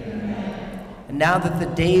 Amen. And now that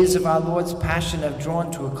the days of our Lord's passion have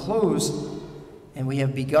drawn to a close, and we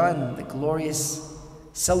have begun the glorious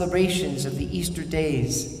celebrations of the Easter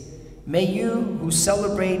days, may you who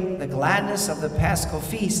celebrate the gladness of the Paschal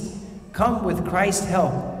feast come with Christ's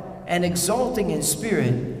help and exulting in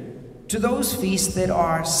spirit to those feasts that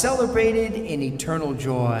are celebrated in eternal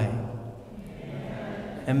joy.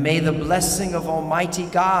 And may the blessing of Almighty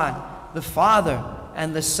God, the Father,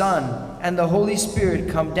 and the Son, and the Holy Spirit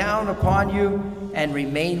come down upon you and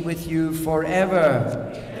remain with you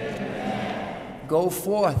forever. Amen. Go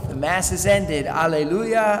forth. The Mass is ended.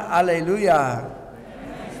 Alleluia, alleluia.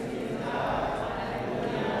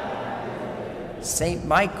 Saint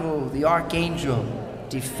Michael, the Archangel,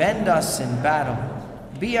 defend us in battle.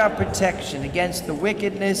 Be our protection against the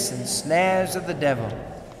wickedness and snares of the devil.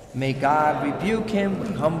 May God rebuke him, we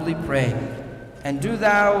humbly pray. And do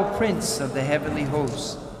thou, Prince of the heavenly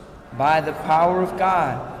hosts, by the power of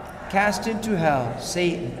God, cast into hell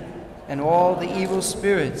Satan and all the evil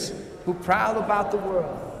spirits who prowl about the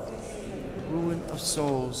world, ruin of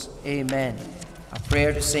souls. Amen. A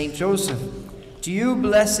prayer to Saint Joseph. To you,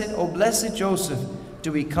 blessed, O blessed Joseph,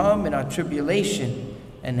 do we come in our tribulation,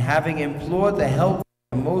 and having implored the help of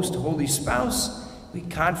your most holy spouse, we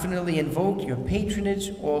confidently invoke your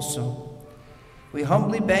patronage also. We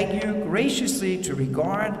humbly beg you graciously to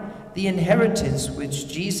regard the inheritance which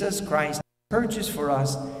Jesus Christ purchased for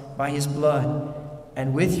us by his blood,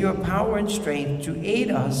 and with your power and strength to aid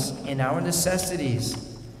us in our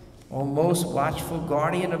necessities. O most watchful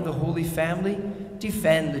guardian of the Holy Family,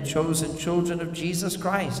 defend the chosen children of Jesus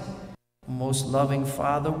Christ. O most loving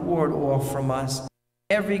Father, ward off from us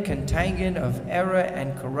every contagion of error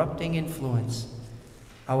and corrupting influence.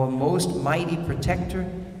 Our most mighty protector,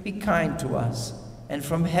 be kind to us, and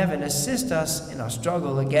from heaven assist us in our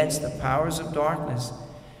struggle against the powers of darkness.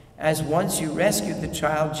 As once you rescued the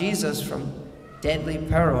child Jesus from deadly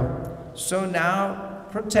peril, so now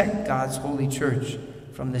protect God's holy church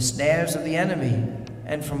from the snares of the enemy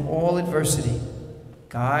and from all adversity.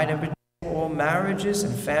 Guide and protect all marriages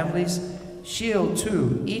and families. Shield,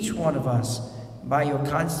 too, each one of us by your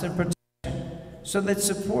constant protection, so that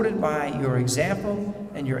supported by your example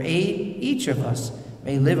and your aid, each of us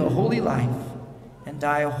may live a holy life and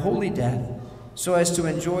die a holy death, so as to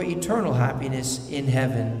enjoy eternal happiness in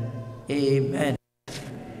heaven. Amen.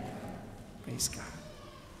 Praise God.